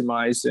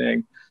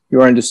optimizing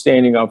your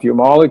understanding of your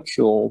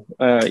molecule,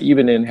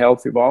 even in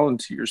healthy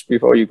volunteers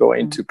before you go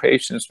into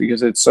patients,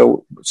 because it's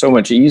so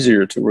much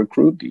easier to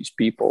recruit these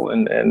people.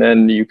 And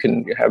then you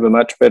can have a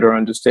much better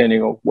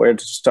understanding of where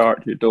to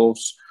start your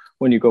dose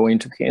when you go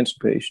into cancer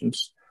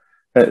patients.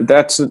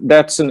 That's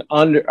an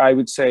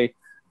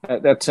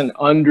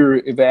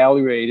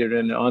under-evaluated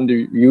and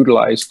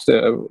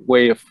underutilized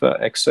way of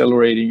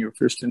accelerating your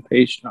first in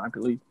patient, I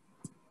believe.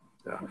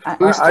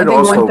 I'd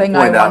also point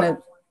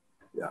out,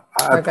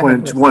 I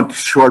pointed to one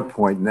short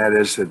point, and that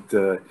is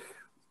that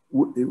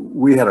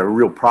we had a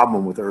real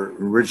problem with our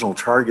original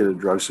targeted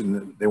drugs,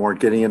 and they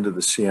weren't getting into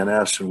the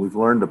CNS, and we've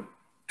learned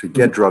to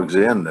get drugs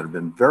in that have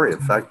been very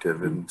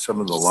effective in some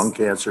of the lung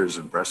cancers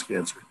and breast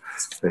cancer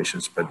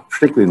patients, but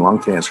particularly in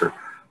lung cancer.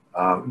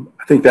 I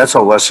think that's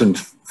a lesson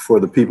for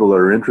the people that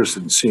are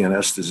interested in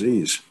CNS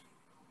disease.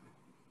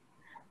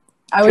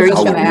 I was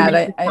just going to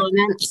add, I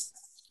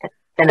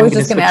was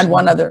just going to add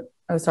one other,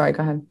 oh, sorry,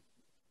 go ahead.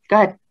 Go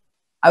ahead.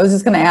 I was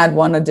just going to add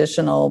one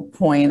additional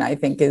point, I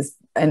think is,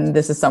 and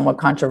this is somewhat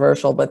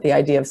controversial, but the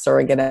idea of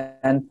surrogate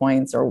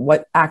endpoints, or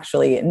what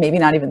actually, and maybe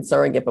not even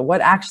surrogate, but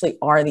what actually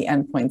are the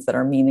endpoints that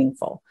are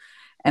meaningful.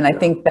 And I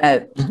think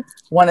that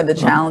one of the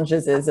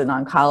challenges is in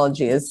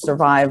oncology is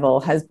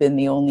survival has been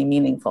the only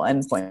meaningful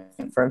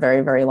endpoint for a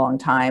very, very long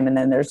time. And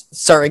then there's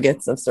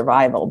surrogates of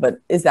survival, but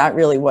is that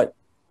really what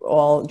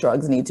all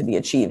drugs need to be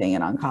achieving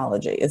in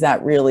oncology? Is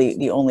that really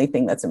the only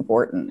thing that's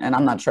important? And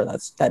I'm not sure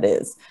that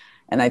is.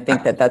 And I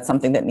think that that's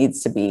something that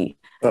needs to be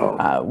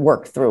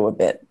worked through a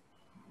bit.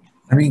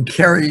 I mean,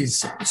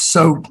 Carrie's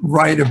so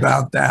right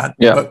about that.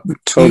 Yeah, but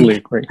totally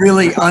agree.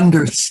 Really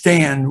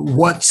understand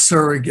what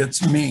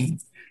surrogates mean.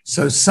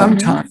 So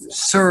sometimes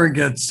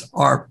surrogates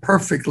are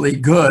perfectly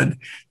good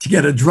to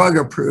get a drug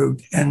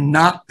approved and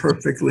not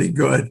perfectly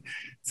good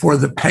for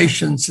the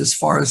patients as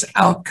far as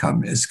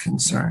outcome is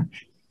concerned.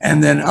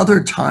 And then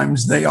other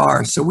times they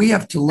are. So we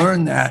have to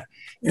learn that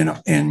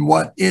in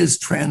what is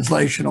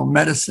translational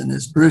medicine.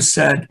 As Bruce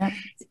said,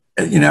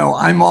 you know,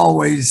 I'm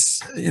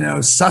always, you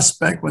know,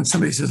 suspect when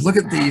somebody says, look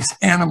at these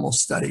animal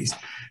studies,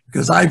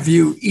 because I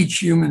view each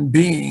human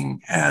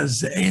being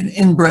as an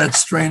inbred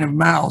strain of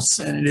mouse,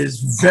 and it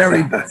is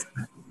very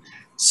different.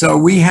 So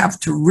we have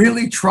to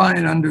really try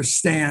and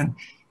understand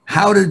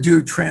how to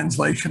do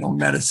translational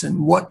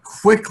medicine, what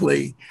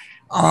quickly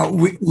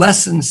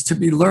lessons to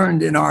be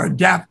learned in our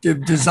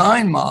adaptive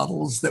design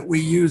models that we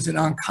use in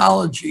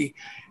oncology,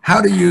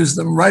 how to use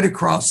them right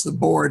across the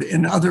board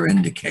in other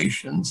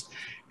indications,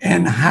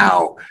 and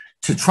how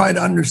to try to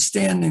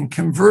understand and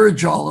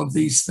converge all of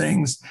these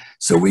things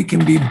so we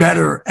can be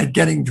better at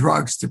getting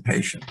drugs to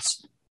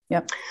patients.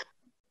 Yep.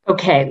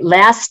 Okay,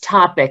 last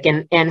topic,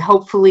 and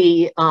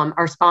hopefully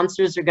our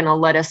sponsors are going to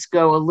let us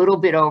go a little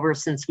bit over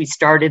since we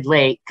started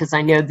late, because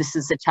I know this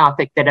is a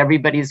topic that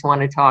everybody's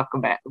wants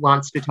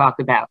to talk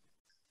about.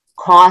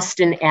 Cost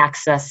and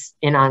access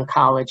in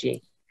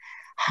oncology.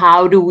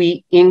 How do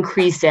we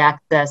increase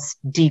access,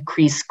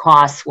 decrease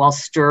costs while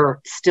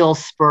still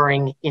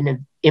spurring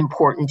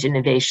important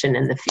innovation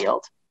in the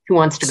field? Who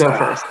wants to go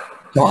first?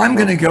 So I'm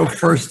going to go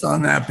first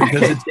on that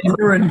because it's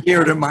near and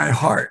dear to my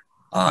heart.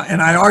 And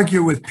I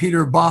argue with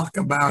Peter Bach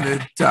about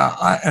it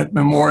at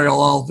Memorial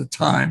all the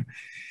time.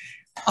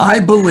 I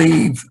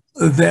believe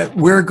that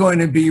we're going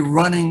to be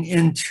running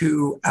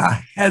into a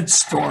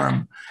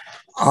headstorm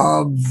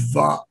of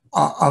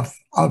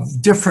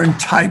different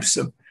types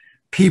of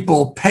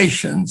people,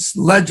 patients,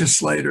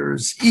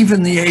 legislators,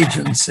 even the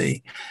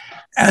agency,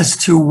 as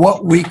to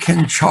what we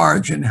can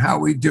charge and how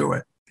we do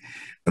it.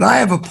 But I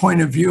have a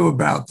point of view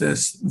about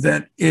this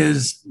that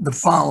is the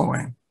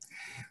following.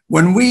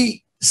 When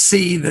we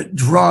see that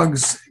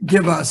drugs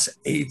give us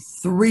a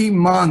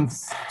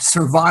 3-month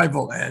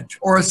survival edge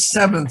or a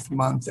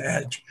 7th-month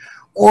edge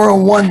or a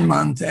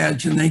 1-month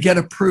edge, and they get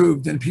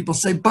approved and people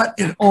say, but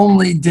it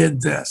only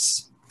did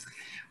this.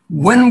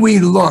 When we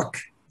look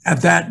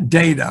at that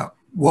data,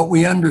 what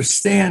we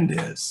understand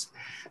is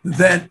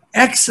that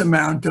X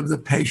amount of the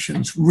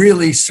patients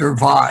really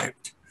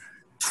survived,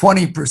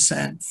 20%,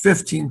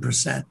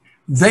 15%.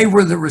 They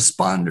were the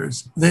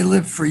responders. They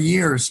lived for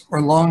years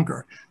or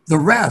longer. The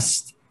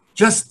rest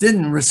just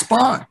didn't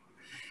respond.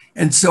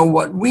 And so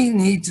what we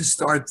need to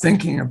start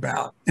thinking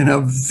about in a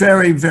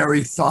very,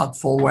 very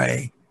thoughtful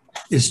way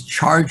is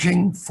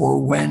charging for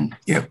when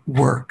it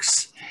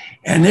works.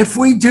 And if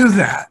we do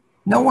that,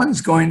 no one's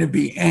going to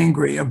be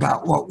angry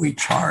about what we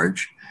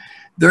charge.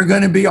 They're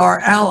going to be our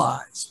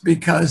allies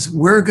because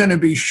we're going to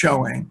be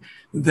showing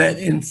that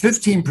in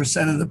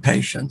 15% of the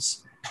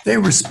patients, they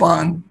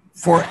respond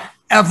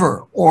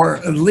forever or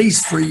at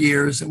least for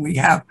years, and we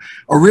have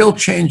a real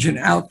change in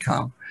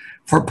outcome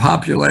for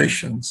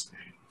populations.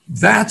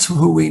 That's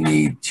who we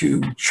need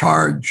to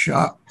charge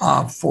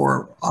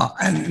for,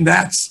 and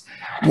that's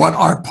what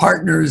our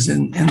partners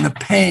in the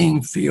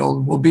paying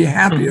field will be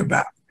happy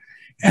about.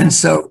 And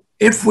so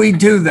if we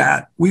do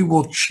that, we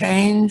will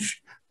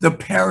change the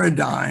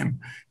paradigm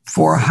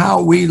for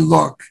how we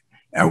look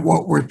at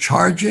what we're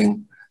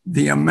charging,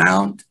 the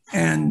amount,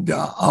 and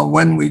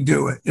when we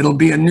do it. It'll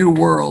be a new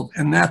world,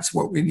 and that's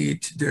what we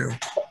need to do.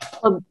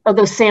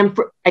 Although, Sam,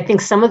 I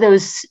think some of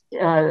those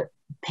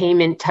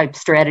payment type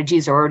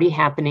strategies are already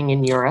happening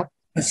in Europe.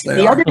 Yes,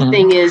 the other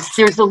thing is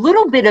there's a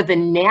little bit of a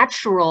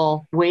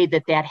natural way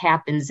that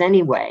happens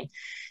anyway,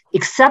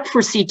 except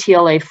for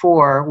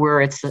CTLA-4,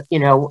 where it's, you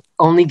know,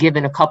 only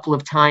given a couple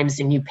of times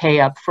and you pay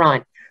up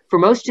front. For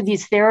most of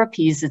these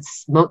therapies,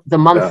 it's the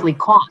monthly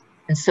cost.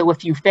 And so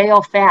if you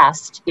fail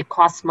fast, it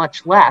costs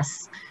much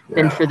less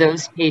than for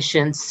those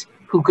patients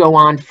who go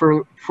on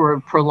for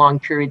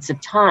prolonged periods of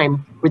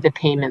time where the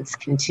payments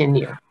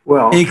continue.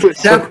 Well,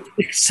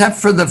 except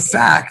for the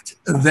fact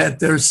that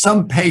there's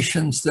some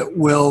patients that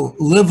will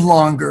live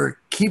longer,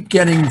 keep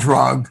getting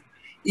drug,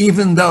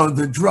 even though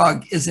the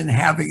drug isn't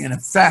having an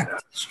effect.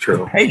 That's true.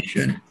 The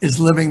patient is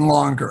living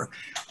longer.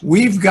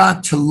 We've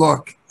got to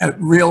look at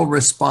real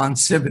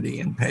responsivity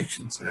in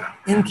patients.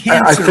 In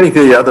cancer, I think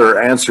the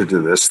other answer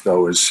to this,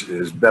 though,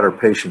 is better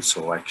patient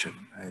selection.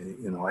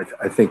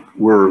 I think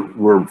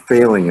we're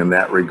failing in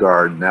that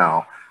regard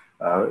now.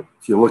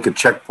 If you look at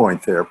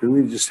checkpoint therapy,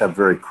 we just have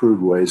very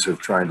crude ways of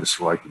trying to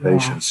select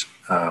patients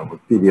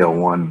with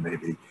PD-L1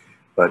 maybe,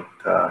 but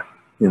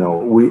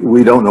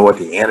we don't know what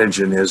the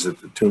antigen is that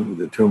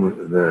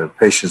the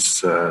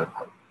patient's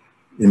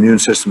immune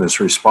system is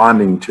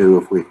responding to.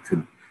 If we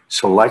could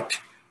select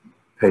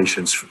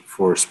patients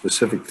for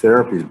specific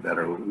therapies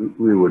better,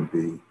 we would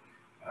be,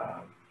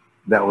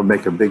 that would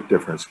make a big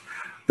difference.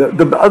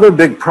 The other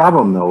big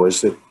problem, though,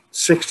 is that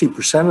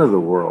 60% of the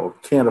world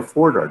can't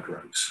afford our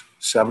drugs,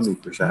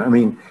 70%. I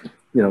mean,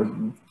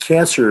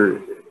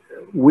 cancer,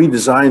 we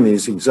design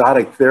these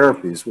exotic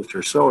therapies, which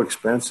are so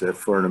expensive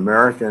for an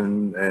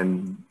American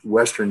and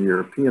Western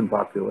European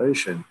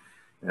population,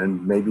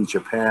 and maybe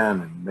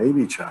Japan and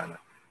maybe China,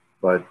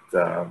 but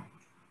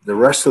the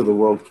rest of the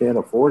world can't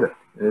afford it.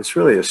 And it's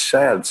really a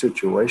sad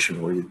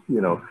situation where,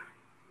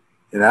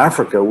 in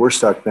Africa, we're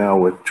stuck now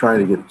with trying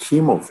to get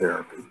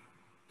chemotherapy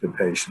to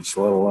patients,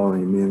 let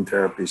alone immune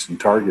therapies and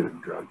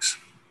targeted drugs.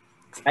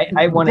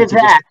 I wanted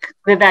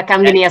Vivek,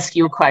 I'm going to ask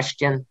you a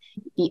question,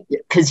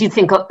 because you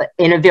think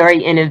in a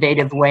very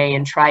innovative way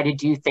and try to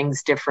do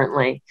things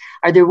differently.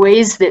 Are there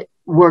ways that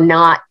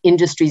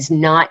industry's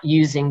not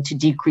using to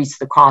decrease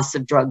the cost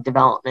of drug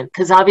development?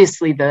 Because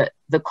obviously the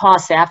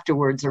costs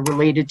afterwards are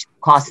related to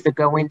costs that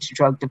go into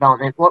drug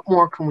development. What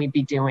more can we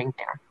be doing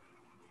there?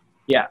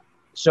 Yeah,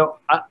 so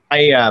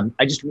I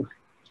just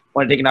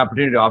want to take an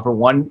opportunity to offer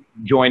one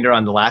joinder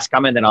on the last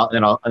comment, then I'll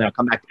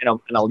come back and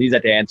I'll leave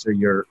that to answer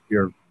your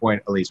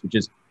point, Alise, which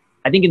is,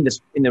 I think in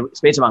the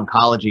space of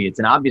oncology, it's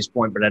an obvious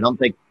point, but I don't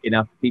think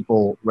enough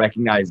people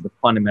recognize the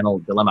fundamental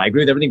dilemma. I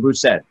agree with everything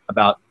Bruce said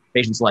about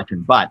patient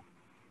selection, but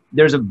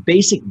there's a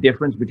basic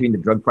difference between the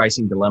drug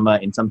pricing dilemma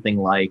in something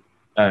like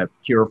a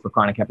cure for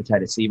chronic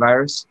hepatitis C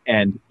virus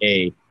and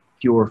a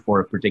cure for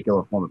a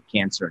particular form of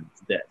cancer. And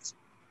it's this.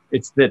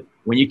 It's that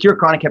when you cure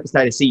chronic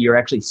hepatitis C, you're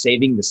actually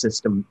saving the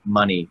system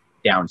money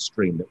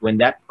downstream. That when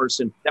that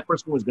person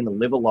was going to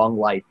live a long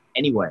life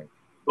anyway,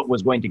 but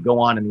was going to go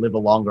on and live a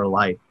longer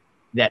life,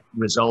 that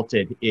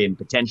resulted in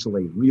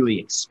potentially really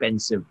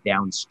expensive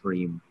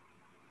downstream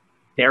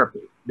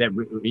therapy,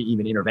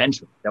 even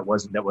intervention that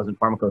wasn't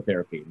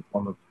pharmacotherapy in the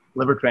form of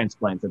liver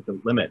transplants at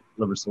the limit,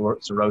 liver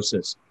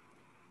cirrhosis,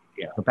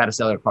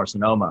 hepatocellular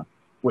carcinoma,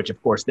 which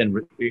of course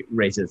then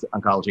raises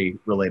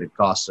oncology-related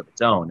costs of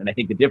its own. And I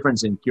think the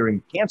difference in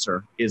curing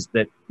cancer is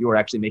that you are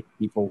actually making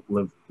people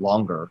live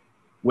longer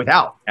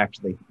without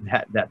actually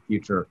that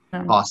future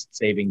cost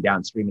saving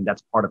downstream, and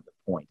that's part of the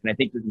point. And I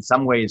think that in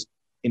some ways,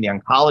 in the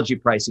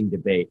oncology pricing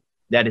debate,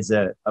 that is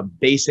a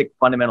basic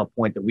fundamental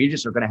point that we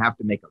just are going to have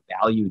to make a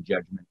value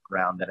judgment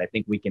around that. I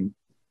think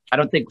I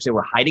don't think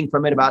we're hiding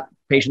from it about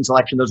patient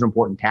selection. Those are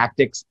important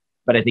tactics,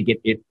 but I think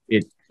it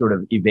sort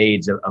of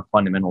evades a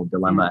fundamental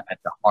dilemma at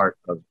the heart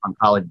of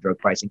oncology drug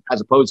pricing,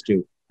 as opposed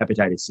to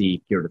hepatitis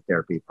C curative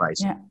therapy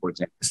pricing, for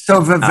example.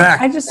 So Vivek,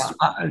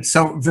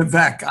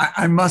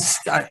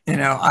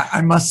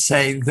 I must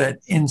say that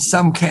in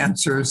some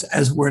cancers,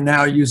 as we're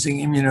now using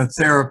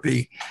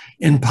immunotherapy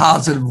in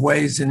positive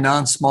ways in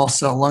non-small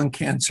cell lung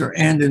cancer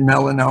and in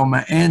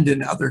melanoma and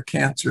in other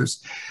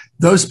cancers,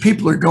 those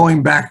people are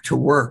going back to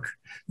work.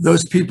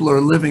 Those people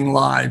are living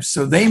lives.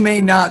 So they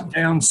may not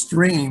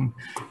downstream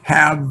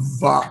have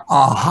a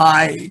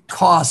high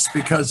cost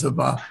because of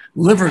a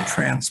liver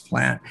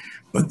transplant,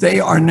 but they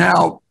are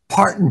now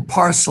part and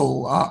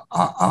parcel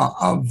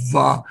of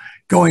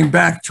going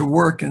back to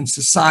work in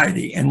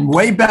society. And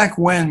way back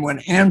when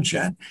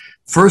Amgen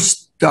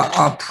first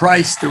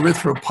priced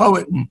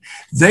erythropoietin,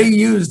 they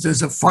used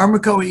as a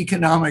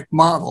pharmacoeconomic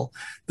model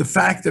the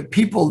fact that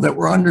people that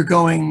were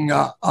undergoing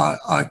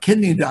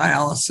kidney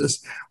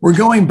dialysis were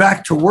going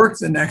back to work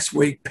the next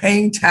week,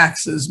 paying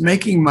taxes,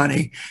 making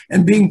money,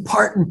 and being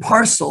part and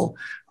parcel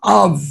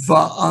of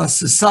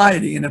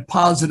society in a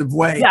positive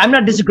way. Yeah, I'm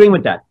not disagreeing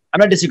with that.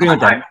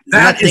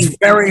 That is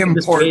very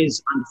important.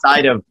 Is on the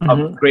side of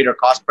greater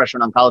cost pressure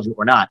on oncology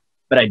or not,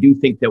 but I do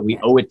think that we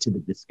owe it to the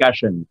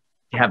discussion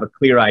to have a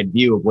clear-eyed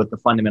view of what the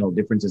fundamental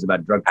difference is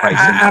about drug pricing.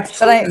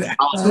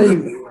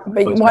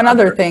 But one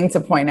other thing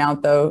to point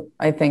out, though,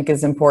 I think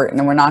is important,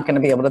 and we're not going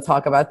to be able to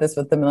talk about this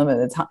with the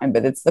limited time,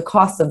 but it's the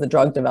cost of the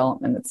drug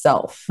development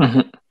itself.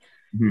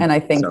 And I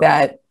think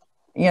that,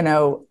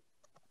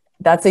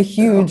 that's a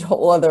huge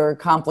whole other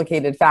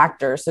complicated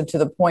factor. So to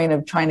the point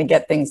of trying to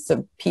get things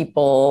to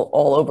people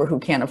all over who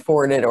can't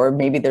afford it, or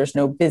maybe there's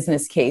no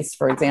business case,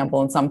 for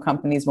example, and some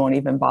companies won't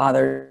even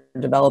bother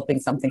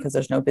developing something because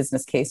there's no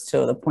business case.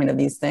 To the point of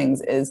these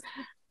things is,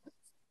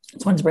 I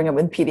just wanted to bring up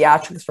with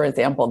pediatrics, for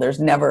example,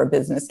 there's never a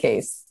business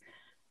case,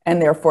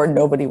 and therefore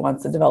nobody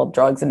wants to develop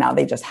drugs, and now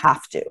they just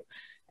have to.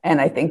 And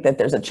I think that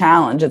there's a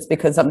challenge. It's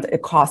because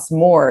it costs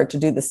more to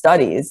do the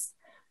studies.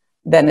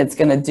 than it's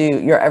going to do,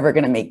 you're ever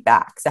going to make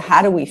back. So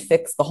how do we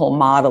fix the whole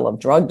model of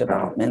drug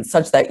development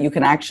such that you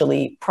can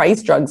actually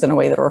price drugs in a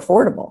way that are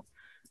affordable?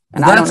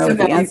 And I don't know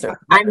the answer.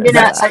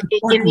 That's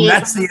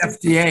the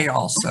FDA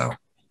also.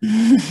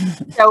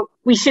 So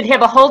we should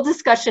have a whole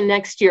discussion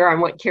next year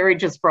on what Carrie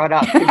just brought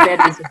up, because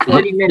that is a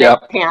 40-minute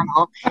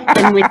panel.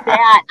 And with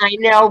that, I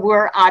know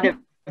we're out of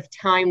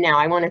time now.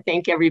 I want to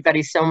thank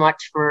everybody so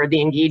much for the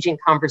engaging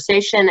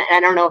conversation. I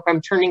don't know if I'm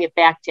turning it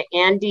back to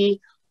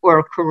Andy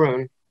or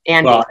Karun.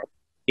 Andy. Well,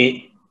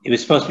 it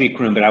was supposed to be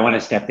Karun, but I want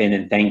to step in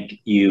and thank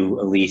you,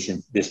 Alise,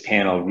 and this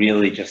panel.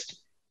 Really just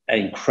an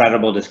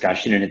incredible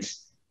discussion. And it's,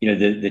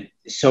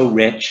 so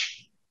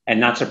rich and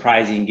not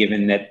surprising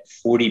given that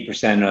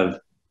 40% of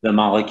the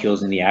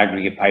molecules in the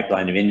aggregate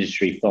pipeline of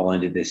industry fall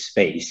into this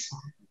space.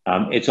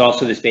 It's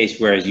also the space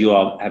where, as you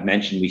all have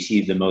mentioned, we see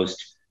the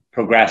most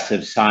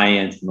progressive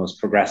science, the most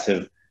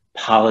progressive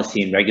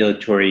policy and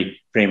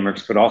regulatory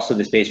frameworks, but also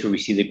the space where we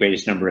see the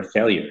greatest number of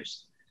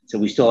failures. So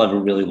we still have a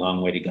really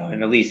long way to go.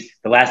 And Alise,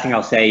 the last thing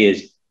I'll say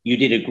is you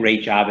did a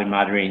great job in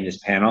moderating this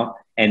panel.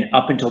 And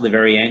up until the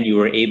very end, you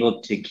were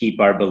able to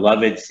keep our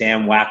beloved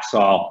Sam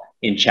Waksal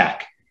in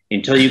check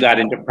until you got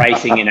into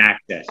pricing and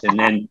access. And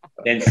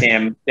then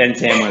Sam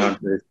went on to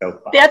the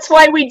soapbox. That's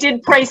why we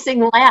did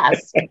pricing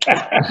last.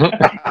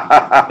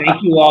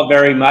 Thank you all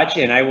very much.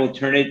 And I will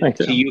turn it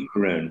to you,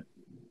 Karun.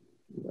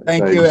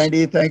 Thank you,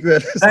 Andy. Thank you.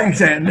 Thanks,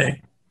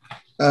 Andy.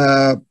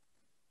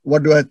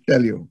 What do I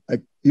tell you?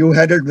 You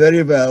had it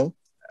very well.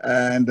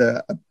 And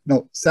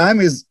no,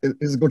 Sam is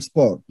a good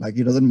sport. Like,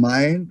 he doesn't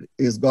mind.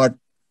 He's got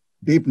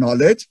deep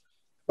knowledge.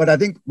 But I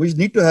think we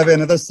need to have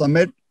another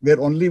summit where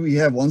only we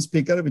have one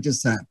speaker, which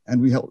is Sam,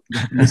 and we have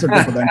listened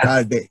to for the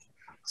entire day.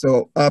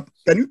 So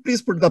can you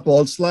please put the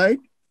poll slide?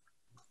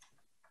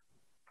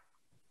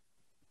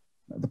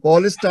 The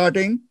poll is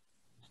starting.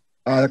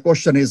 The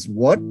question is,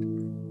 what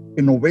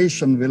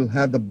innovation will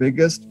have the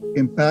biggest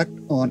impact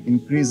on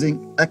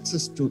increasing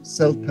access to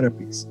cell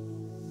therapies?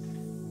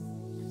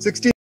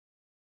 60.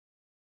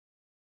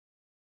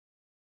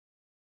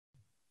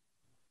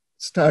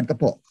 Start the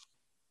poll.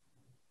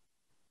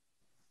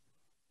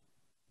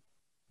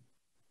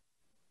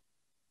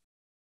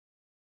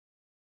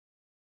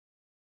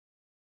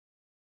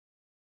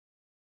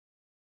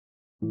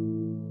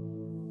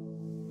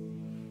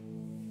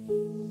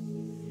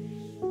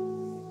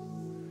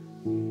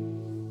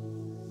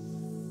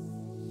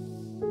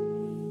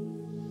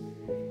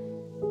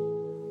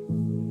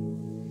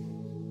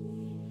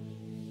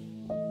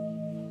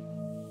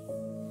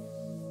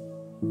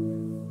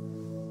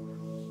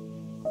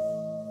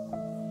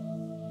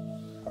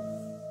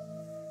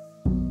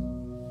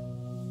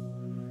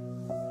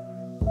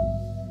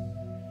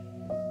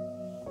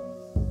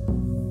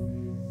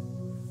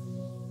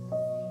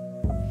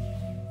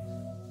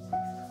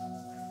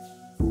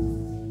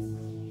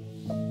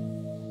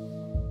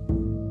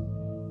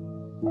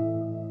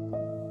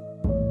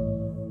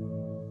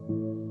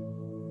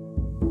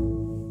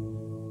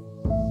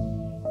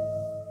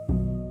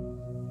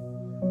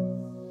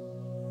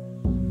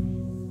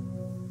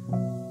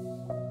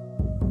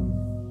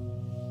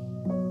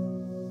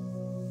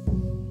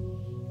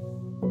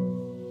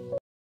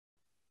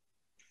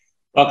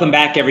 Welcome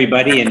back,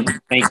 everybody, and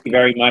thank you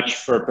very much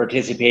for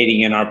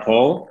participating in our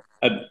poll.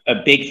 A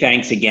big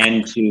thanks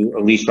again to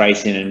Alise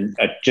Reicin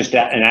and just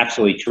an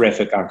absolutely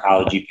terrific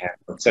oncology panel.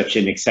 It's such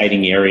an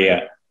exciting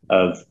area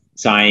of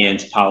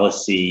science,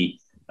 policy,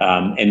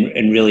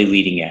 and really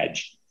leading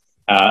edge.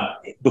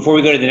 Before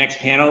we go to the next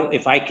panel,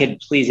 if I could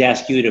please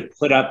ask you to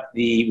put up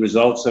the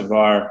results of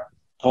our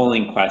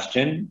polling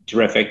question.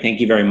 Terrific, thank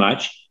you very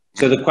much.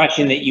 So the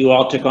question that you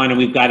all took on, and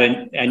we've got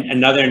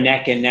another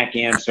neck and neck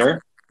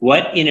answer.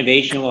 What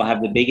innovation will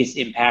have the biggest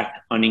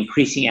impact on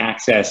increasing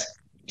access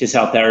to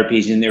cell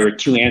therapies? And there were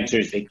two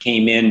answers that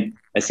came in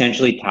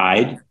essentially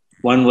tied.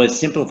 One was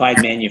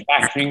simplified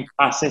manufacturing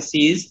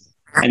processes,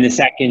 and the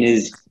second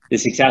is the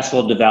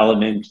successful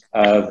development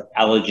of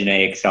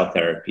allogeneic cell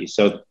therapy.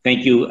 So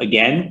thank you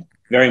again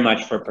very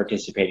much for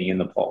participating in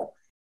the poll.